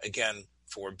much again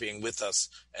for being with us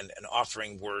and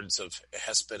offering words of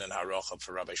Hesped and Harocha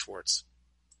for Rabbi Schwartz.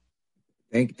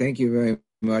 Thank you very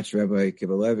much, Rabbi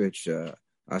Kibalevich.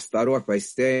 I'll start off by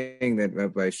saying that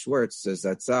Rabbi Schwartz,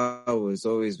 Zatzal, was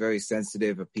always very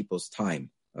sensitive of people's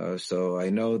time. So I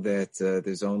know that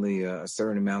there's only a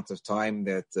certain amount of time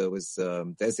that was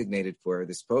designated for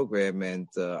this program, and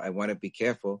I want to be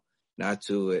careful not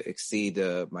to exceed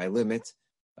my limit.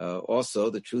 Also,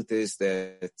 the truth is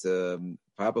that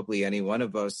probably any one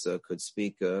of us could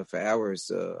speak for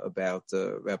hours about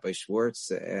Rabbi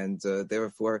Schwartz, and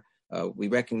therefore we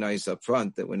recognize up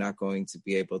front that we're not going to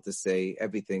be able to say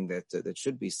everything that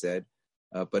should be said.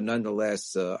 But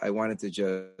nonetheless, I wanted to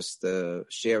just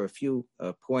share a few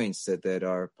points that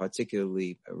are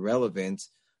particularly relevant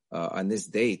on this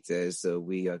date as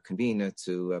we convene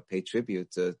to pay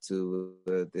tribute to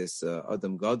this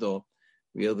Adam Gadol,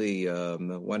 really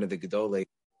one of the Gedolei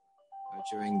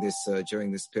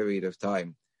during this period of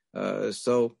time.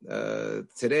 So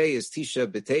today is Tisha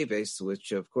B'Teves,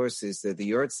 which of course is the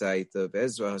yahrzeit of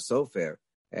Ezra HaSofer.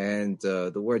 And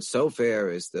the word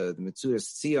Sofer, as the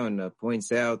Metzudas Tzion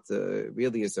points out,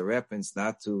 really is a reference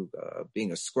not to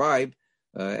being a scribe,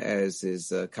 as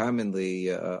is commonly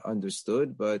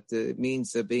understood, but it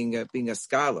means being a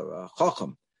scholar, a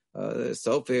chacham.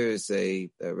 Sofer is a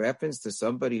reference to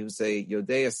somebody who's a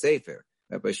Yodea Sefer.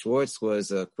 Rabbi Schwartz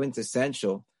was a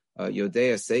quintessential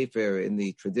Yodea Sefer in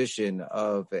the tradition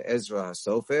of Ezra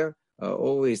HaSofer,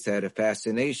 always had a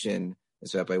fascination,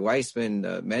 as Rabbi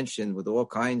Weissman mentioned, with all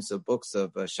kinds of books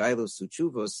of Shilos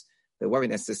Uchuvos that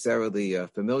weren't necessarily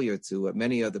familiar to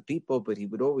many other people, but he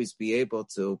would always be able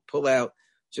to pull out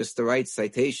just the right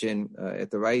citation at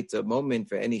the right moment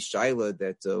for any Shaila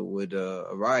that would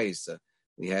arise.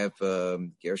 We have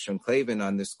Gershon Klavin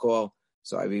on this call,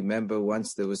 so I remember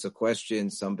once there was a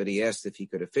question, somebody asked if he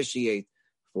could officiate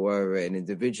for an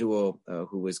individual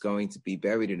who was going to be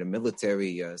buried in a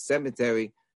military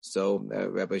cemetery. So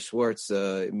Rabbi Schwartz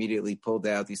immediately pulled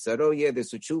out. He said, "Oh yeah,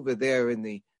 there's a tshuva there in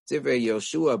the Divrei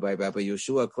Yoshua by Rabbi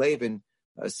Yoshua Klavin,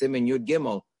 Siman Yud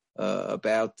Gimel,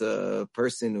 about a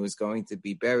person who was going to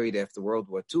be buried after World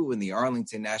War II in the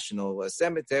Arlington National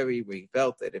Cemetery, where he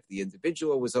felt that if the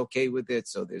individual was okay with it,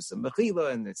 so there's a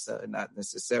mechila, and it's not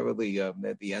necessarily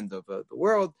at the end of the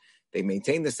world. They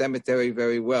maintain the cemetery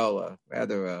very well,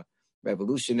 rather a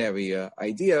revolutionary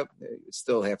idea. You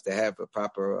still have to have a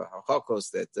proper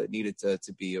halachos that needed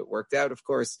to be worked out, of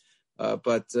course.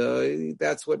 But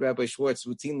that's what Rabbi Schwartz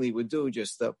routinely would do,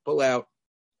 just pull out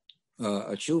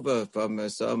a tshuva from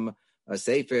some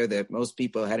sefer that most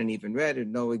people hadn't even read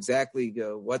and know exactly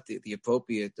what the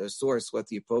appropriate source, what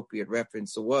the appropriate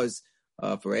reference was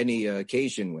for any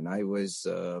occasion. When I was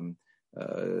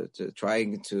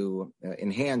trying to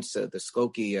enhance the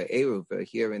Skokie Eruv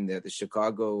here in the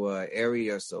Chicago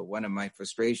area, so one of my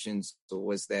frustrations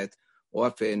was that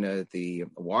often the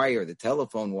wire, the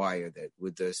telephone wire that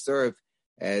would serve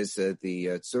as the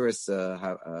tzuras,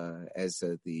 as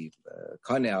the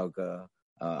kanal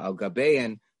al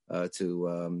gabein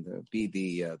to be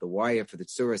the wire for the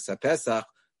tzuras HaPesach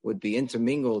would be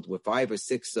intermingled with 5 or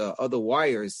 6 other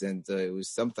wires, and it was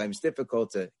sometimes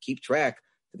difficult to keep track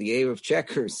for the Eruv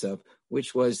checkers of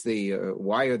which was the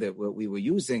wire that we were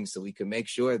using, so we could make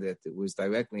sure that it was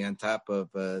directly on top of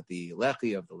the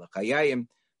lechi of the lechayayim.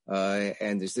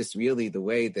 And is this really the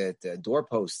way that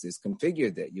doorpost is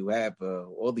configured, that you have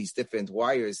all these different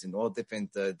wires in all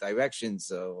different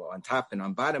directions on top and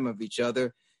on bottom of each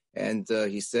other? And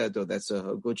he said, "Oh, that's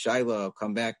a good shaila. I'll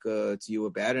come back to you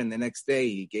about it." And the next day,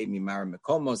 he gave me Mara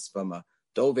Mekomos from a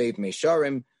Dovev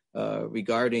Mesharim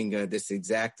regarding this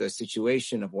exact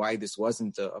situation of why this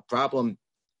wasn't a problem.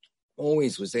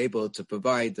 Always was able to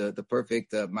provide the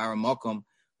perfect Mara Mokom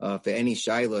for any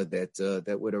shaila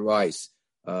that would arise.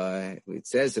 It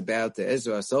says about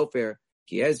Ezra Sofer,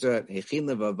 Ki Ezra hechin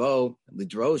levavo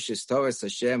lidrosh es Torah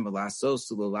Hashem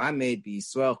v'lasos ululamed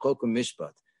b'Yisrael chokum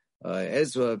mishpat.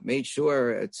 Ezra made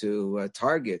sure to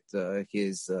target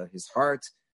his heart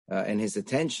and his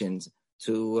attentions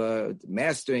to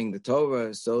mastering the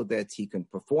Torah so that he can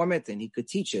perform it and he could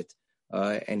teach it,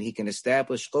 and he can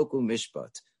establish chokum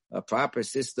mishpat, a proper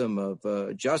system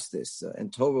of justice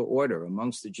and Torah order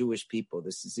amongst the Jewish people.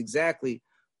 This is exactly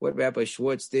what Rabbi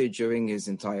Schwartz did during his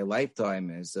entire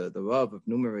lifetime as the Rav of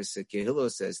numerous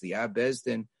Kehillos, as the Ab Beis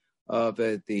Din of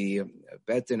the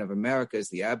Bet Din of America, as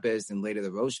the Ab Beis Din, later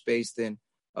the Rosh Beis Din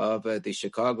of the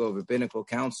Chicago Rabbinical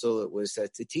Council. It was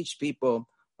to teach people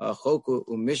choku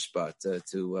umishpat,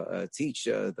 to teach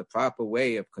the proper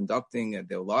way of conducting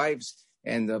their lives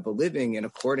and of living in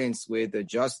accordance with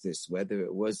justice, whether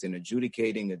it was in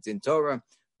adjudicating a din Torah,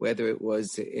 whether it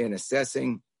was in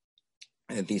assessing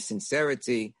the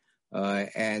sincerity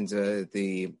and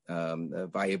the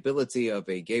viability of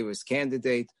a Gerus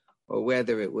candidate, or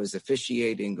whether it was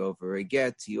officiating over a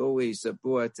get. He always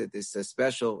brought this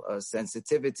special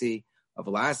sensitivity of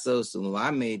lasos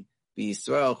ulamed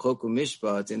b'Yisrael choku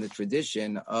mishpat in the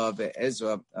tradition of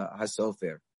Ezra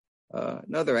HaSofer.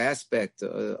 Another aspect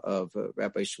of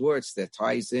Rabbi Schwartz that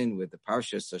ties in with the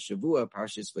Parshas Shavua,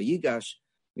 Parshas Vayigash,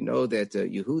 we know that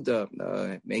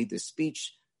Yehuda made the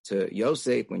speech to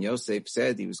Yosef when Yosef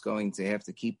said he was going to have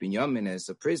to keep Binyamin as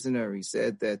a prisoner. He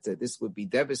said that this would be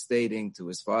devastating to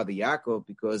his father Yaakov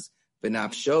because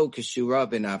v'nafsho keshura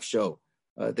v'nafsho,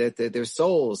 that their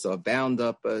souls are bound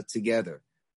up together.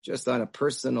 Just on a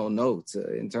personal note,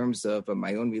 in terms of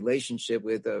my own relationship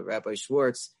with Rabbi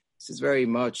Schwartz, this is very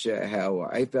much how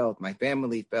I felt, my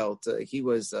family felt. He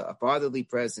was a fatherly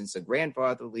presence, a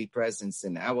grandfatherly presence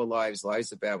in our lives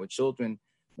of our children.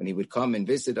 When he would come and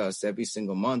visit us every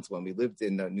single month when we lived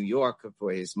in New York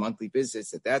for his monthly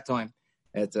visits at that time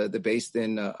at the Beis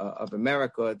Din of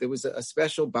America, there was a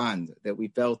special bond that we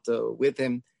felt with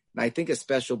him. And I think a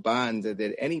special bond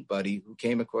that anybody who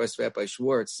came across Rabbi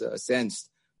Schwartz sensed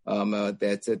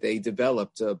that they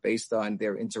developed based on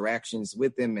their interactions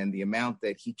with him and the amount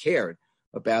that he cared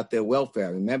about their welfare.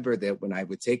 I remember that when I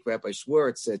would take Rabbi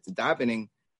Schwartz to davening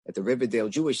at the Riverdale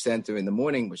Jewish Center in the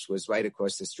morning, which was right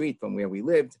across the street from where we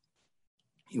lived,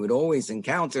 he would always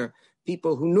encounter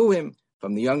people who knew him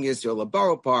from the Young Israel of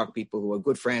Borough Park, people who were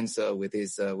good friends with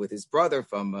his brother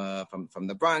from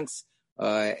the Bronx,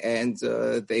 and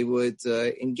they would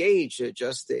engage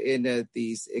just in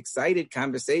these excited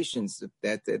conversations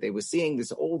that they were seeing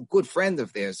this old good friend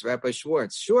of theirs, Rabbi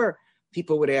Schwartz. Sure,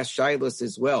 people would ask shilos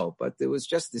as well, but there was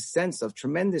just this sense of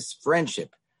tremendous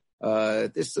friendship.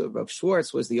 This Rav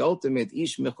Schwartz was the ultimate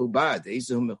ish mechubad,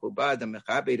 Ezu mechubad,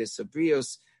 mechabed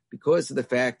esabrios, because of the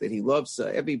fact that he loves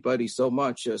everybody so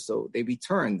much. So they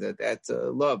returned that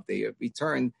love. They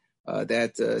returned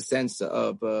that sense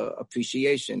of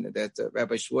appreciation that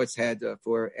Rabbi Schwartz had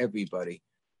for everybody.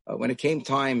 When it came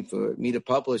time for me to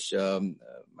publish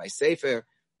my Sefer,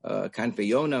 Kanfei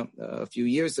Yonah, a few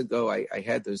years ago, I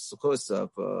had the sukkos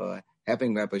of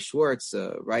having Rabbi Schwartz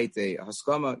write a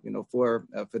haskama, for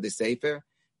the Sefer.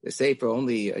 The Sefer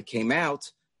only came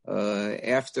out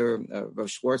after Rav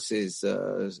Schwartz's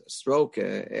stroke,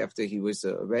 after he was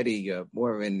already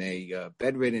more in a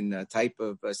bedridden type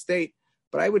of state.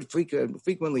 But I would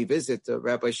frequently visit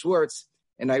Rabbi Schwartz,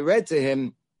 and I read to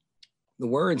him the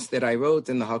words that I wrote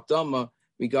in the Hakdama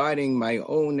regarding my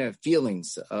own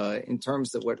feelings in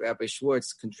terms of what Rabbi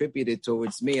Schwartz contributed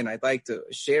towards me. And I'd like to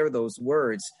share those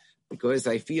words because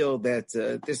I feel that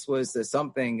this was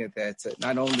something that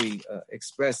not only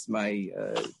expressed my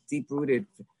deep-rooted,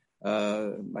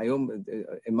 my own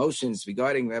emotions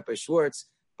regarding Rabbi Schwartz,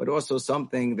 but also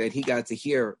something that he got to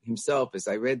hear himself as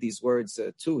I read these words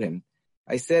to him.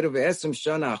 I said, over Esrim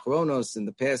Shana Achronos, in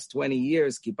the past 20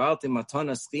 years, Kibalti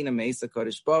Matana Schina Meisa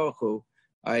Kodesh Baruch Hu,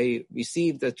 I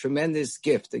received a tremendous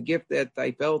gift, a gift that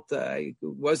I felt I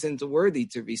wasn't worthy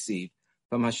to receive.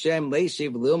 From Hashem,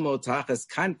 Leishiv Lilmo Tachas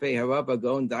Kanfei Haraba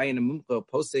Gon Dayan Mumko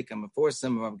Posek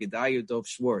Amaforsam Rav Gedayu Dov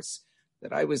Schwartz,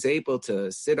 that I was able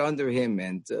to sit under him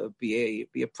and be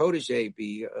a protege,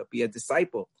 be a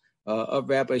disciple of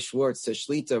Rabbi Schwartz,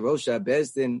 Shlita, Rosha,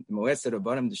 Bezdin, Moetzet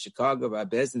Rabbanim, the Chicago,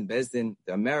 Rabbi Bezdin,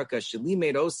 the America, Shali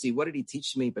made Osi. What did he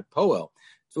teach me? But Poel,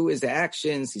 through his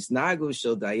actions, his Nagu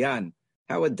Shel Dayan,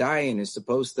 how a Dayan is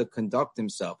supposed to conduct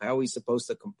himself, how he's supposed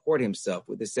to comport himself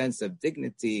with a sense of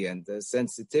dignity and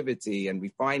sensitivity and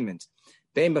refinement.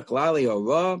 Bein Baklali or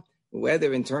Ra,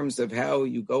 whether in terms of how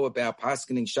you go about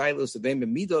paskening Shilos of Bein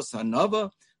Midos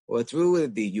Hanava, or through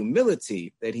the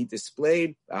humility that he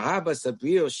displayed, Ahava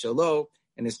Sabrio Shalo,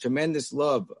 and his tremendous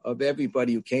love of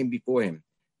everybody who came before him.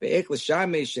 Ve'ek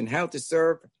l'shamesh, and how to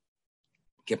serve.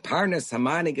 Keparnas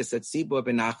hamanigas at tzibur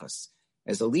benachas.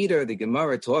 As a leader, the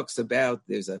Gemara talks about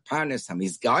there's a parnas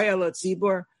hamizgaya at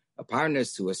tzibur, a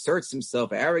parnas who asserts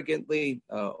himself arrogantly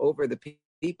over the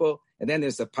people, and then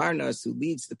there's a parnas who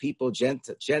leads the people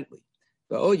gently.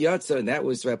 Ve'od yatsa, and that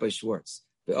was Rabbi Schwartz.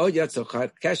 Developed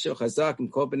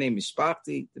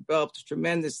a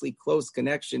tremendously close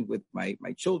connection with my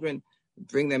children,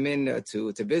 bring them in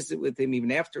to visit with him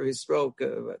even after his stroke.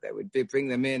 That would bring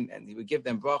them in, and he would give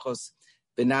them brachos.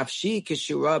 B'nafshi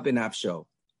kishura b'nafsho.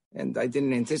 And I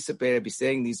didn't anticipate I'd be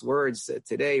saying these words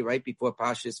today, right before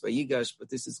Pashas Vayigash, but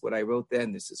this is what I wrote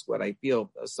then. This is what I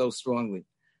feel so strongly.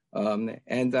 And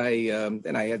then I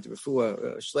had the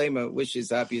refuah Shlema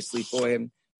wishes, obviously, for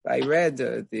him. I read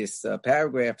this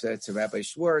paragraph to Rabbi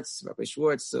Schwartz. Rabbi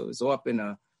Schwartz was often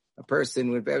a person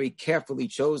with very carefully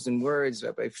chosen words.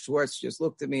 Rabbi Schwartz just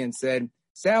looked at me and said,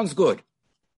 "Sounds good."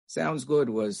 "Sounds good"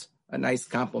 was a nice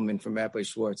compliment from Rabbi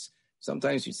Schwartz.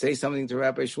 Sometimes you'd say something to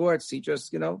Rabbi Schwartz, he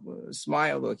just,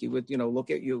 smile, or he would,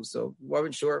 look at you. So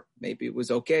weren't sure. Maybe it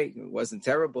was okay. It wasn't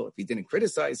terrible. If he didn't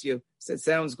criticize you, said,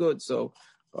 "Sounds good." So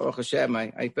Baruch Hashem,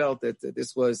 I felt that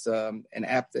this was an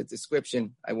apt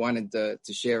description. I wanted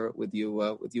to share it with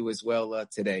you as well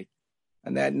today.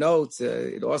 On that note,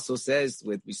 it also says,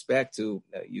 with respect to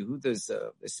Yehuda's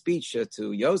speech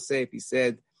to Yosef, he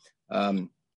said, that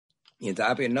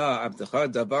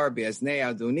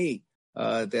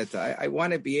I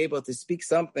want to be able to speak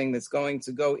something that's going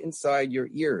to go inside your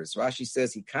ears. Rashi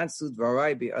says,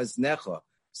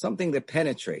 something that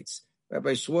penetrates.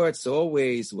 Rabbi Schwartz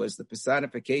always was the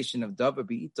personification of Davar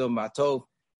B'ito Matov,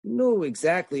 knew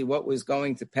exactly what was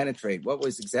going to penetrate, what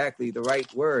was exactly the right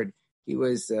word. He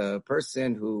was a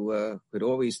person who could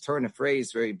always turn a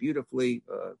phrase very beautifully,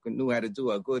 knew how to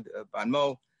do a good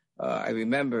banmo. I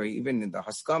remember even in the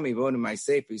Haskam he wrote in my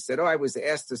Sefer, he said, I was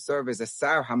asked to serve as a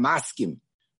Sar Hamaskim.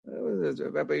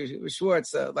 Rabbi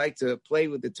Schwartz liked to play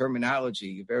with the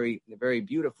terminology very, very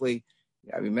beautifully.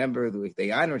 I remember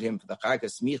they honored him for the Chag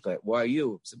HaSmicha at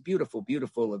YU. It's a beautiful,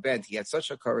 beautiful event. He had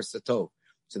such a karas hatov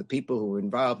to the people who were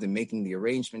involved in making the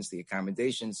arrangements, the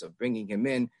accommodations of bringing him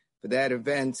in for that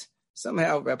event.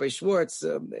 Somehow, Rabbi Schwartz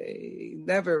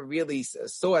never really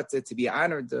sought to be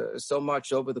honored so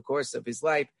much over the course of his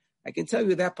life. I can tell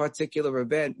you that particular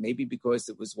event, maybe because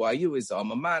it was YU, his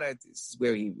alma mater, this is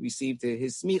where he received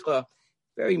his smicha,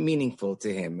 very meaningful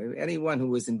to him. Anyone who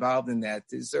was involved in that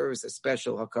deserves a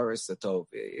special hakaras hatov.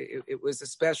 It was a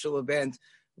special event,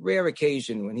 rare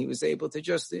occasion when he was able to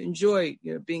just enjoy,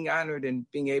 being honored and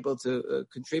being able to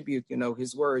contribute,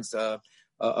 his words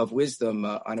of wisdom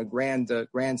on a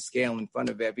grand scale in front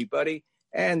of everybody.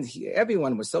 And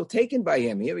everyone was so taken by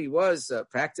him. Here he was,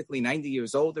 practically 90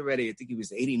 years old already. I think he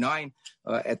was 89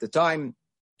 at the time.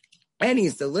 And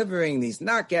he's delivering these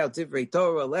knockout Divrei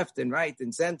Torah left and right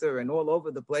and center and all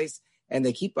over the place. And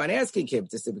they keep on asking him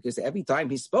to say, because every time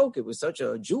he spoke, it was such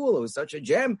a jewel, it was such a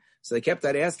gem. So they kept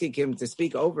on asking him to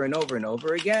speak over and over and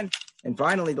over again. And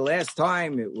finally, the last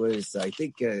time it was, I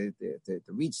think, to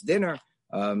reach dinner,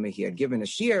 he had given a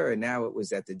shiur, and now it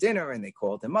was at the dinner, and they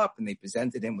called him up and they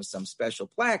presented him with some special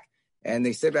plaque. And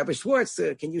they said, Rabbi Schwartz,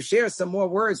 can you share some more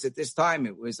words at this time?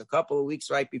 It was a couple of weeks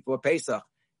right before Pesach.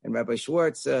 And Rabbi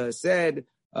Schwartz said,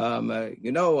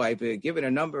 I've given a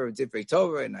number of Divrei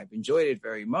Torah and I've enjoyed it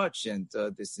very much. And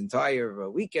this entire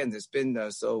weekend has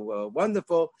been so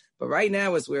wonderful. But right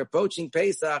now, as we're approaching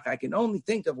Pesach, I can only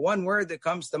think of one word that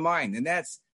comes to mind, and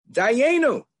that's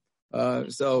Dayenu.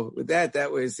 So with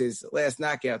that was his last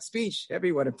knockout speech.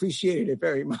 Everyone appreciated it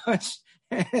very much.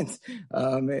 And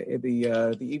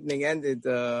the evening ended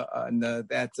on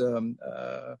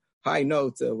that high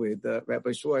note with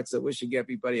Rabbi Schwartz, wishing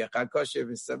everybody a Chag Kosher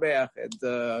v'Sameach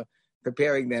and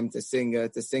preparing them to sing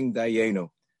Dayenu.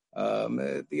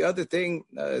 The other thing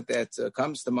that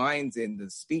comes to mind in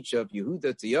the speech of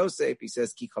Yehuda to Yosef, he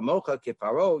says, Ki chamocha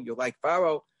keparo, you're like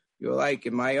Pharaoh, you're like,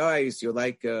 in my eyes, you're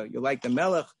like the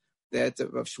Melech, that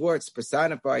Rav Schwartz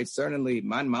personified certainly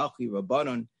Man Malchi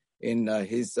Rabbanon in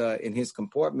his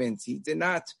comportment. He did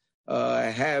not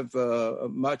have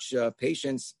much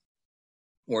patience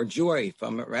or joy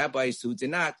from rabbis who did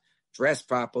not dress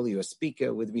properly or speak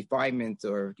with refinement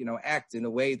or act in a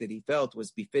way that he felt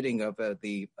was befitting of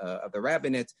the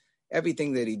rabbinate.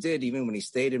 Everything that he did, even when he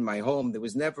stayed in my home, there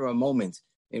was never a moment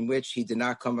in which he did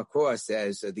not come across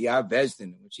as the Av Bezdin,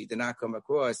 in which he did not come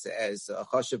across as a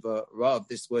Chasheva Rav.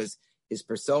 This was his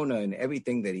persona in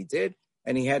everything that he did,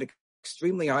 and he had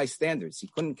extremely high standards. He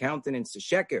couldn't countenance a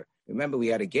sheker. Remember, we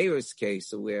had a Geirus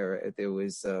case where there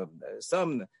was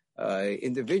some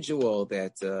individual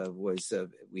that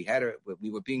we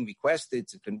were being requested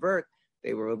to convert.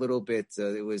 They were a little bit,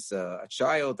 there was a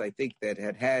child, I think, that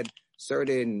had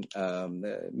certain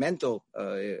mental,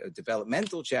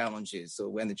 developmental challenges. So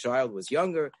when the child was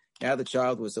younger, now the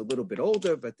child was a little bit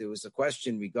older, but there was a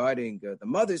question regarding the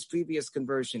mother's previous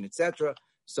conversion, etc.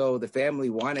 So the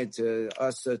family wanted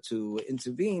us to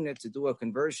intervene to do a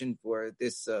conversion for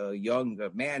this young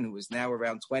man who is now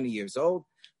around 20 years old.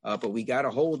 But we got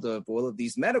a hold of all of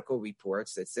these medical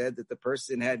reports that said that the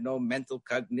person had no mental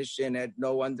cognition, had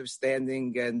no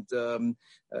understanding, and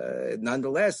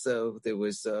nonetheless, there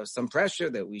was some pressure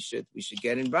that we should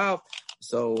get involved.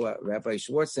 So Rabbi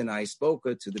Schwartz and I spoke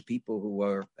to the people who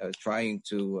were trying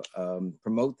to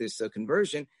promote this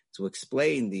conversion to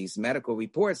explain these medical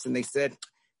reports, and they said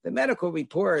the medical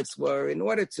reports were in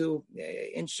order to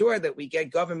ensure that we get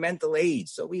governmental aid.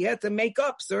 So we had to make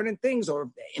up certain things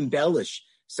or embellish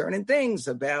certain things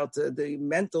about the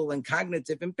mental and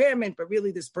cognitive impairment, but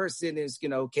really this person is,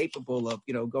 capable of,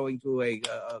 going through a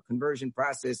conversion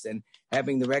process and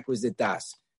having the requisite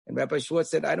das. And Rabbi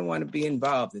Schwartz said, I don't want to be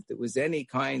involved. If there was any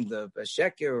kind of a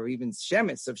sheker or even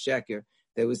shemitz of sheker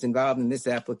that was involved in this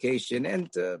application, and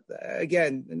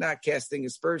again, not casting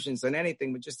aspersions on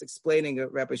anything, but just explaining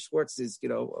Rabbi Schwartz's,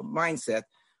 mindset.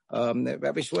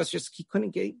 Rabbi Schwartz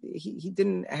he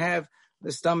didn't have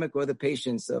the stomach or the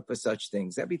patience for such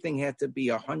things. Everything had to be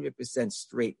 100%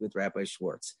 straight with Rabbi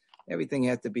Schwartz. Everything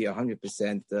had to be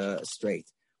 100%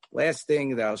 straight. Last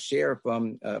thing that I'll share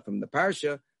from the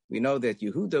Parsha, we know that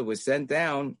Yehuda was sent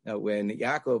down when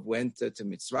Yaakov went to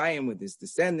Mitzrayim with his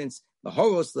descendants, the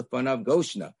Horos Lefanav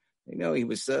Goshna. He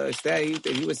was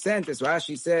sent, as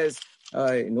Rashi says,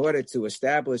 in order to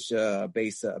establish a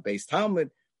base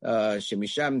Talmud,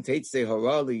 Shemisham Teitze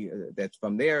Horali, that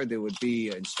from there would be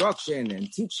instruction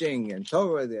and teaching and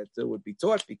Torah that would be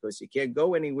taught, because you can't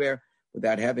go anywhere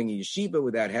without having a yeshiva,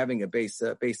 without having a base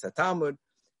Talmud.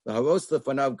 The Haros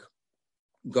Lefanav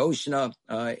Goshna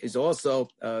is also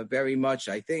very much,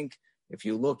 I think, if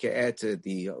you look at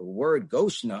the word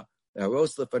Goshna, the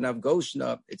Haros Lefanav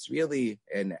Goshna, it's really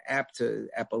an apt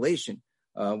appellation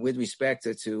with respect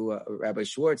to Rabbi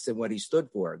Schwartz and what he stood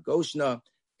for. Goshna,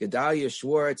 Gedalia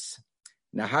Schwartz,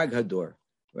 Nahag Hador.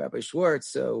 Rabbi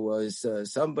Schwartz was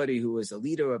somebody who was a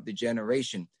leader of the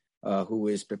generation, who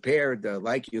was prepared,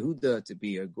 like Yehuda, to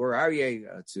be a Gur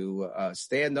Aryeh, to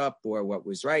stand up for what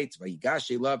was right.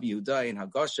 Vayigash love Yehuda in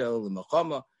Hagasha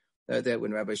l'Melchama, that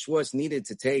when Rabbi Schwartz needed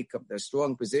to take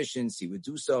strong positions, he would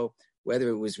do so, whether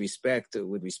it was with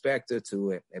respect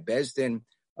to a Bezdin,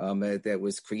 that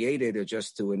was created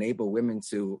just to enable women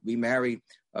to remarry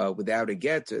without a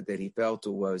get, that he felt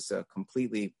was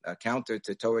completely counter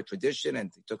to Torah tradition,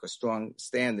 and he took a strong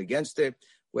stand against it,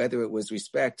 whether it was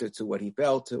respect to what he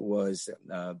felt was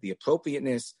the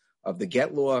appropriateness of the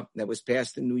get law that was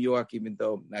passed in New York, even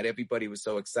though not everybody was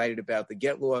so excited about the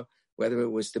get law, whether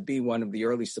it was to be one of the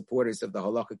early supporters of the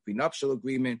halakhic prenuptial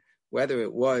agreement, whether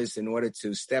it was in order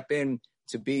to step in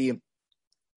to be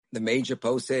the major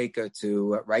posek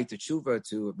to write the tshuva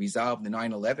to resolve the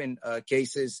 9/11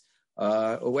 cases,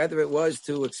 or whether it was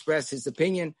to express his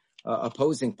opinion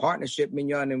opposing partnership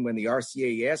minyanim when the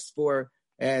RCA asked for.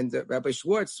 And Rabbi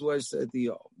Schwartz was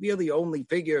the really only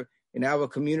figure in our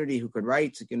community who could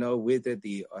write, with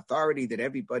the authority that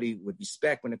everybody would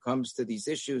respect when it comes to these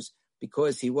issues,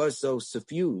 because he was so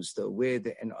suffused with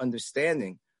an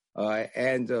understanding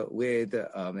and with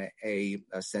a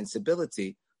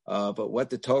sensibility but what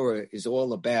the Torah is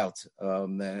all about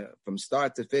from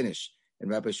start to finish.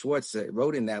 And Rabbi Schwartz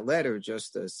wrote in that letter,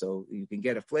 just so you can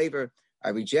get a flavor, I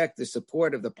reject the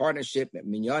support of the partnership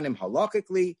minyanim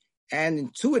halakhically and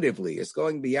intuitively. It's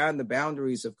going beyond the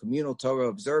boundaries of communal Torah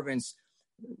observance.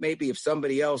 Maybe if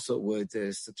somebody else would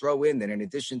throw in that in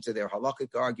addition to their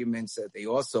halakhic arguments, they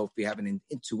also, if we have an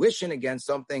intuition against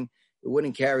something, it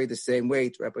wouldn't carry the same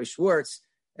weight. Rabbi Schwartz,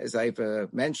 as I've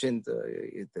mentioned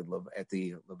at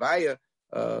the Levaya,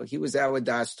 he was our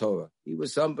Das Torah. He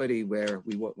was somebody where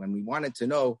when we wanted to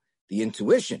know the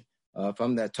intuition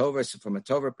from a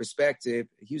Torah perspective,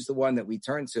 he was the one that we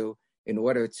turned to in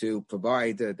order to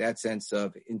provide that sense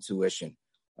of intuition.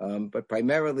 But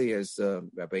primarily, as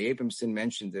Rabbi Abramson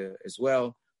mentioned as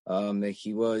well,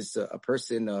 he was a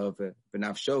person of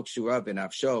V'nafsho Kshura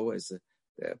V'nafsho, as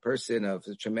a person of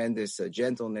tremendous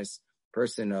gentleness,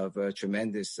 person of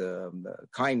tremendous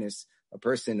kindness, a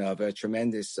person of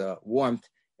tremendous warmth.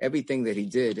 Everything that he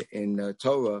did in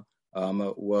Torah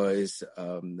was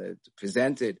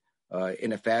presented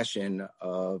in a fashion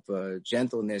of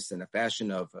gentleness, in a fashion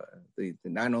of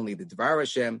not only the Dvar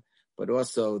Hashem, but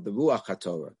also the Ruach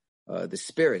HaTorah, the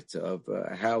spirit of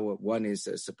how one is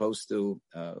supposed to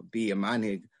be a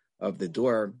manhig of the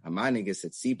door. A manhig is a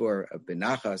tzibor of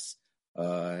benachas,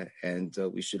 and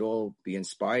we should all be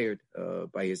inspired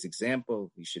by his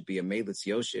example. We should be a Meilitz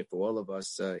Yosef for all of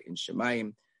us in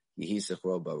Shemayim. Yehi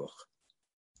Zichro Baruch.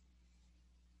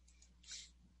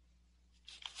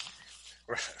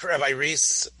 Rabbi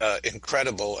Rees,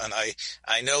 incredible, and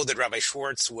I know that Rabbi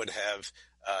Schwartz would have,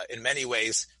 in many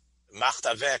ways,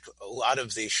 machtavek a lot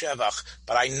of the shevach,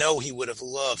 but I know he would have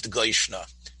loved Goishna.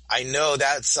 I know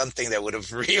that's something that would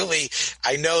have really,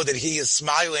 I know that he is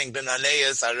smiling,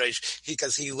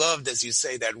 because he loved, as you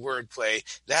say, that wordplay.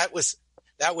 That was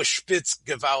spitz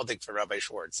gewaldig for Rabbi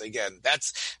Schwartz. Again,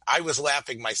 I was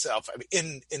laughing myself,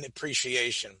 in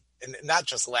appreciation, and not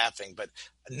just laughing, but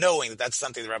knowing that that's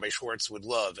something that Rabbi Schwartz would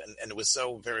love. And it was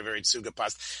so very, very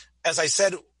tzugapast. As I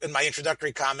said in my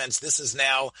introductory comments, this is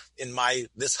now in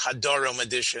this Hadorom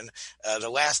edition,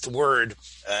 the last word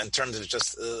in terms of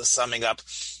just summing up,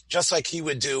 just like he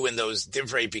would do in those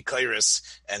Divrei Bikairis,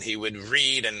 and he would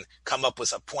read and come up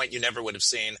with a point you never would have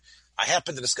seen. I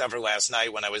happened to discover last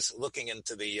night when I was looking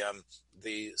into the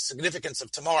significance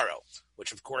of tomorrow,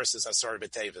 which of course is Asar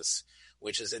B'Tevis,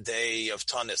 which is a day of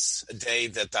Tanis, a day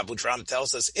that Abu Dram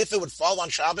tells us, if it would fall on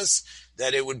Shabbos,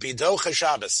 that it would be Docha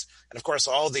Shabbos. And of course,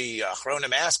 all the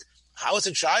Achronim ask, how is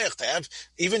it Shaykh to have,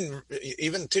 even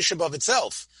Tisha B'Av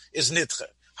itself is Nitche?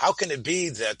 How can it be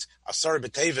that Asar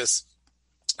B'Tevis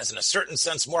is in a certain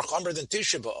sense more Chomer than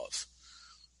Tisha B'Av?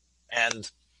 And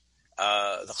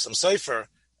the Chassam Sofer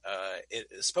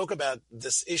it spoke about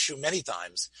this issue many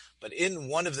times, but in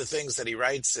one of the things that he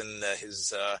writes in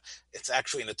his, it's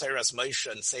actually in the Teras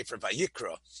Moshe and Sefer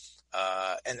Vayikra,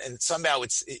 and somehow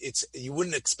it's you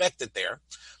wouldn't expect it there,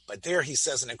 but there he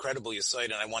says an incredible yesod,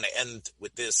 and I want to end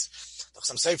with this. The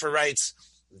Chassam Sofer writes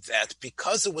that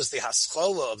because it was the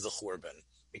haschola of the Churban,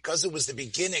 because it was the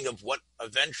beginning of what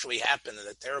eventually happened in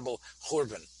the terrible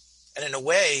Churban, and in a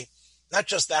way, not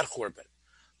just that Churban,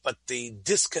 but the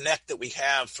disconnect that we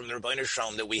have from the Rebbeinu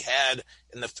Shalom that we had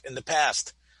in the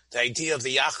past, the idea of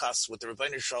the Yachas with the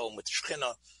Rebbeinu Shalom, with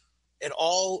Shechina, it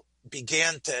all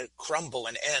began to crumble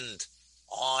and end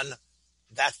on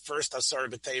that first Asar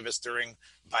B'Tevis during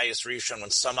Bayis Rishon when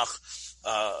Samach,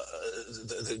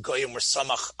 the Goyim were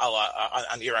Samach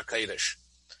on Ir HaKodesh.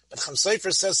 But Chaim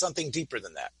Sofer says something deeper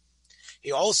than that.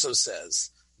 He also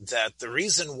says that the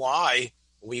reason why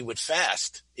we would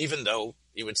fast, even though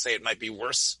you would say it might be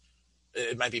worse,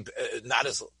 it might be not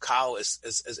as kal,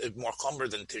 as more chomer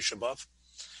than Tisha B'Av.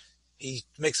 He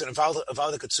makes an avalda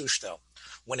katzushtel.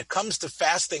 When it comes to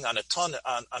fasting on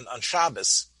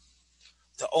Shabbos,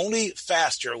 The only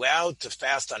fast you're allowed to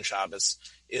fast on Shabbos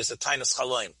is the Tainas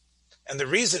Chaloim. And the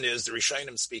reason is, the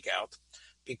Rishonim speak out,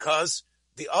 because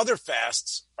the other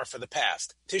fasts are for the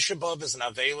past. Tisha B'Av is an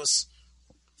Avelis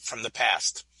from the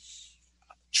past.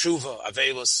 Tshuva,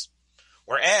 Avelis.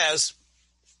 Whereas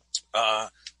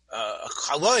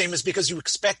Chaloim is because you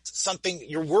expect something,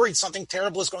 you're worried something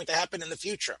terrible is going to happen in the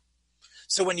future.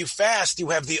 So when you fast, you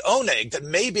have the oneg that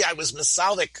maybe I was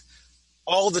misalik,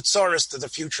 all the tzaras to the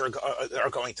future are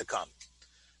going to come.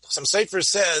 Some Sefer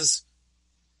says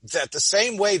that the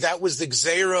same way that was the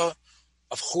gzeira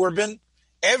of Churban,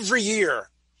 every year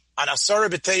on Asara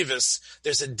B'Tevis,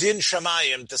 there's a din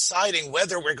shamayim deciding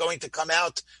whether we're going to come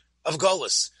out of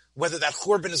Golus, whether that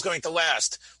Churban is going to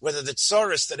last, whether the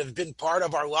tzaras that have been part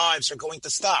of our lives are going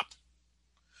to stop.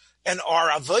 And our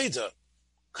Avodah,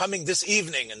 coming this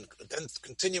evening and then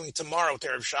continuing tomorrow to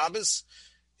Erev Shabbos,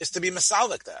 is to be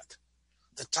masalik that.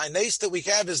 The taines that we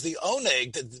have is the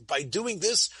oneg, that by doing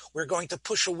this, we're going to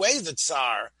push away the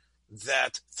tsar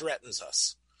that threatens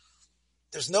us.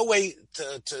 There's no way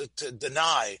to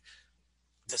deny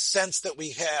the sense that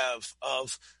we have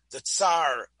of the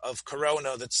tsar of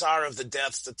corona, the tsar of the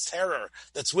deaths, the terror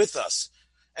that's with us.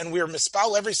 And we're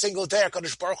mispal every single day.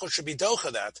 HaKadosh Baruch Hu should be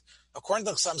docha that. According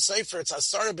to Chassam Sofer, it's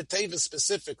Asara B'Tevis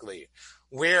specifically,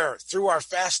 where through our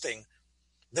fasting,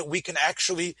 that we can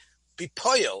actually be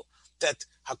poyel, that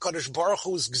HaKadosh Baruch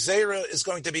Hu's gzeira is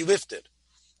going to be lifted,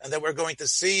 and that we're going to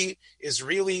see is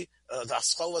really the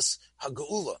Ascholas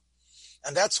HaGeula.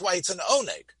 And that's why it's an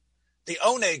oneg. The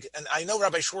oneg, and I know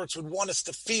Rabbi Schwartz would want us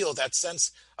to feel that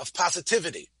sense of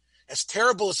positivity. As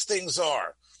terrible as things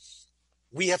are,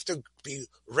 we have to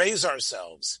raise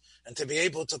ourselves and to be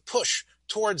able to push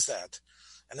towards that.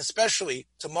 And especially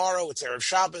tomorrow, it's Erev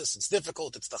Shabbos, it's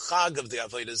difficult, it's the Chag of the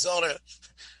Avodah Zarah,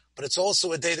 but it's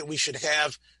also a day that we should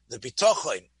have the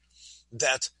bitochen,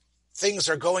 that things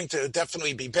are going to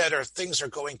definitely be better, things are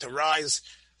going to rise.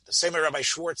 The same way Rabbi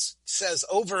Schwartz says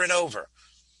over and over,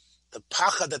 the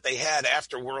pacha that they had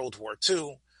after World War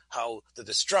II, how the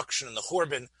destruction and the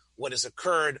Churban, what has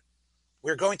occurred,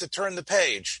 we're going to turn the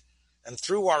page. And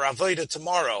through our Avodah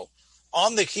tomorrow,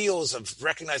 on the heels of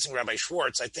recognizing Rabbi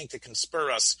Schwartz, I think it can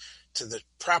spur us to the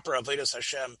proper Avodas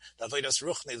Hashem, the Avodas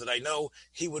Ruchni that I know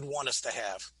he would want us to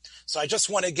have. So I just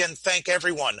want to again thank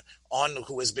everyone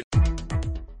who has been.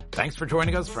 Thanks for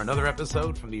joining us for another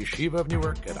episode from the Yeshiva of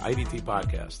Newark at IDT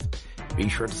Podcast. Be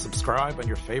sure to subscribe on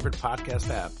your favorite podcast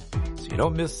app so you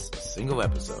don't miss a single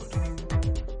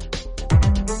episode.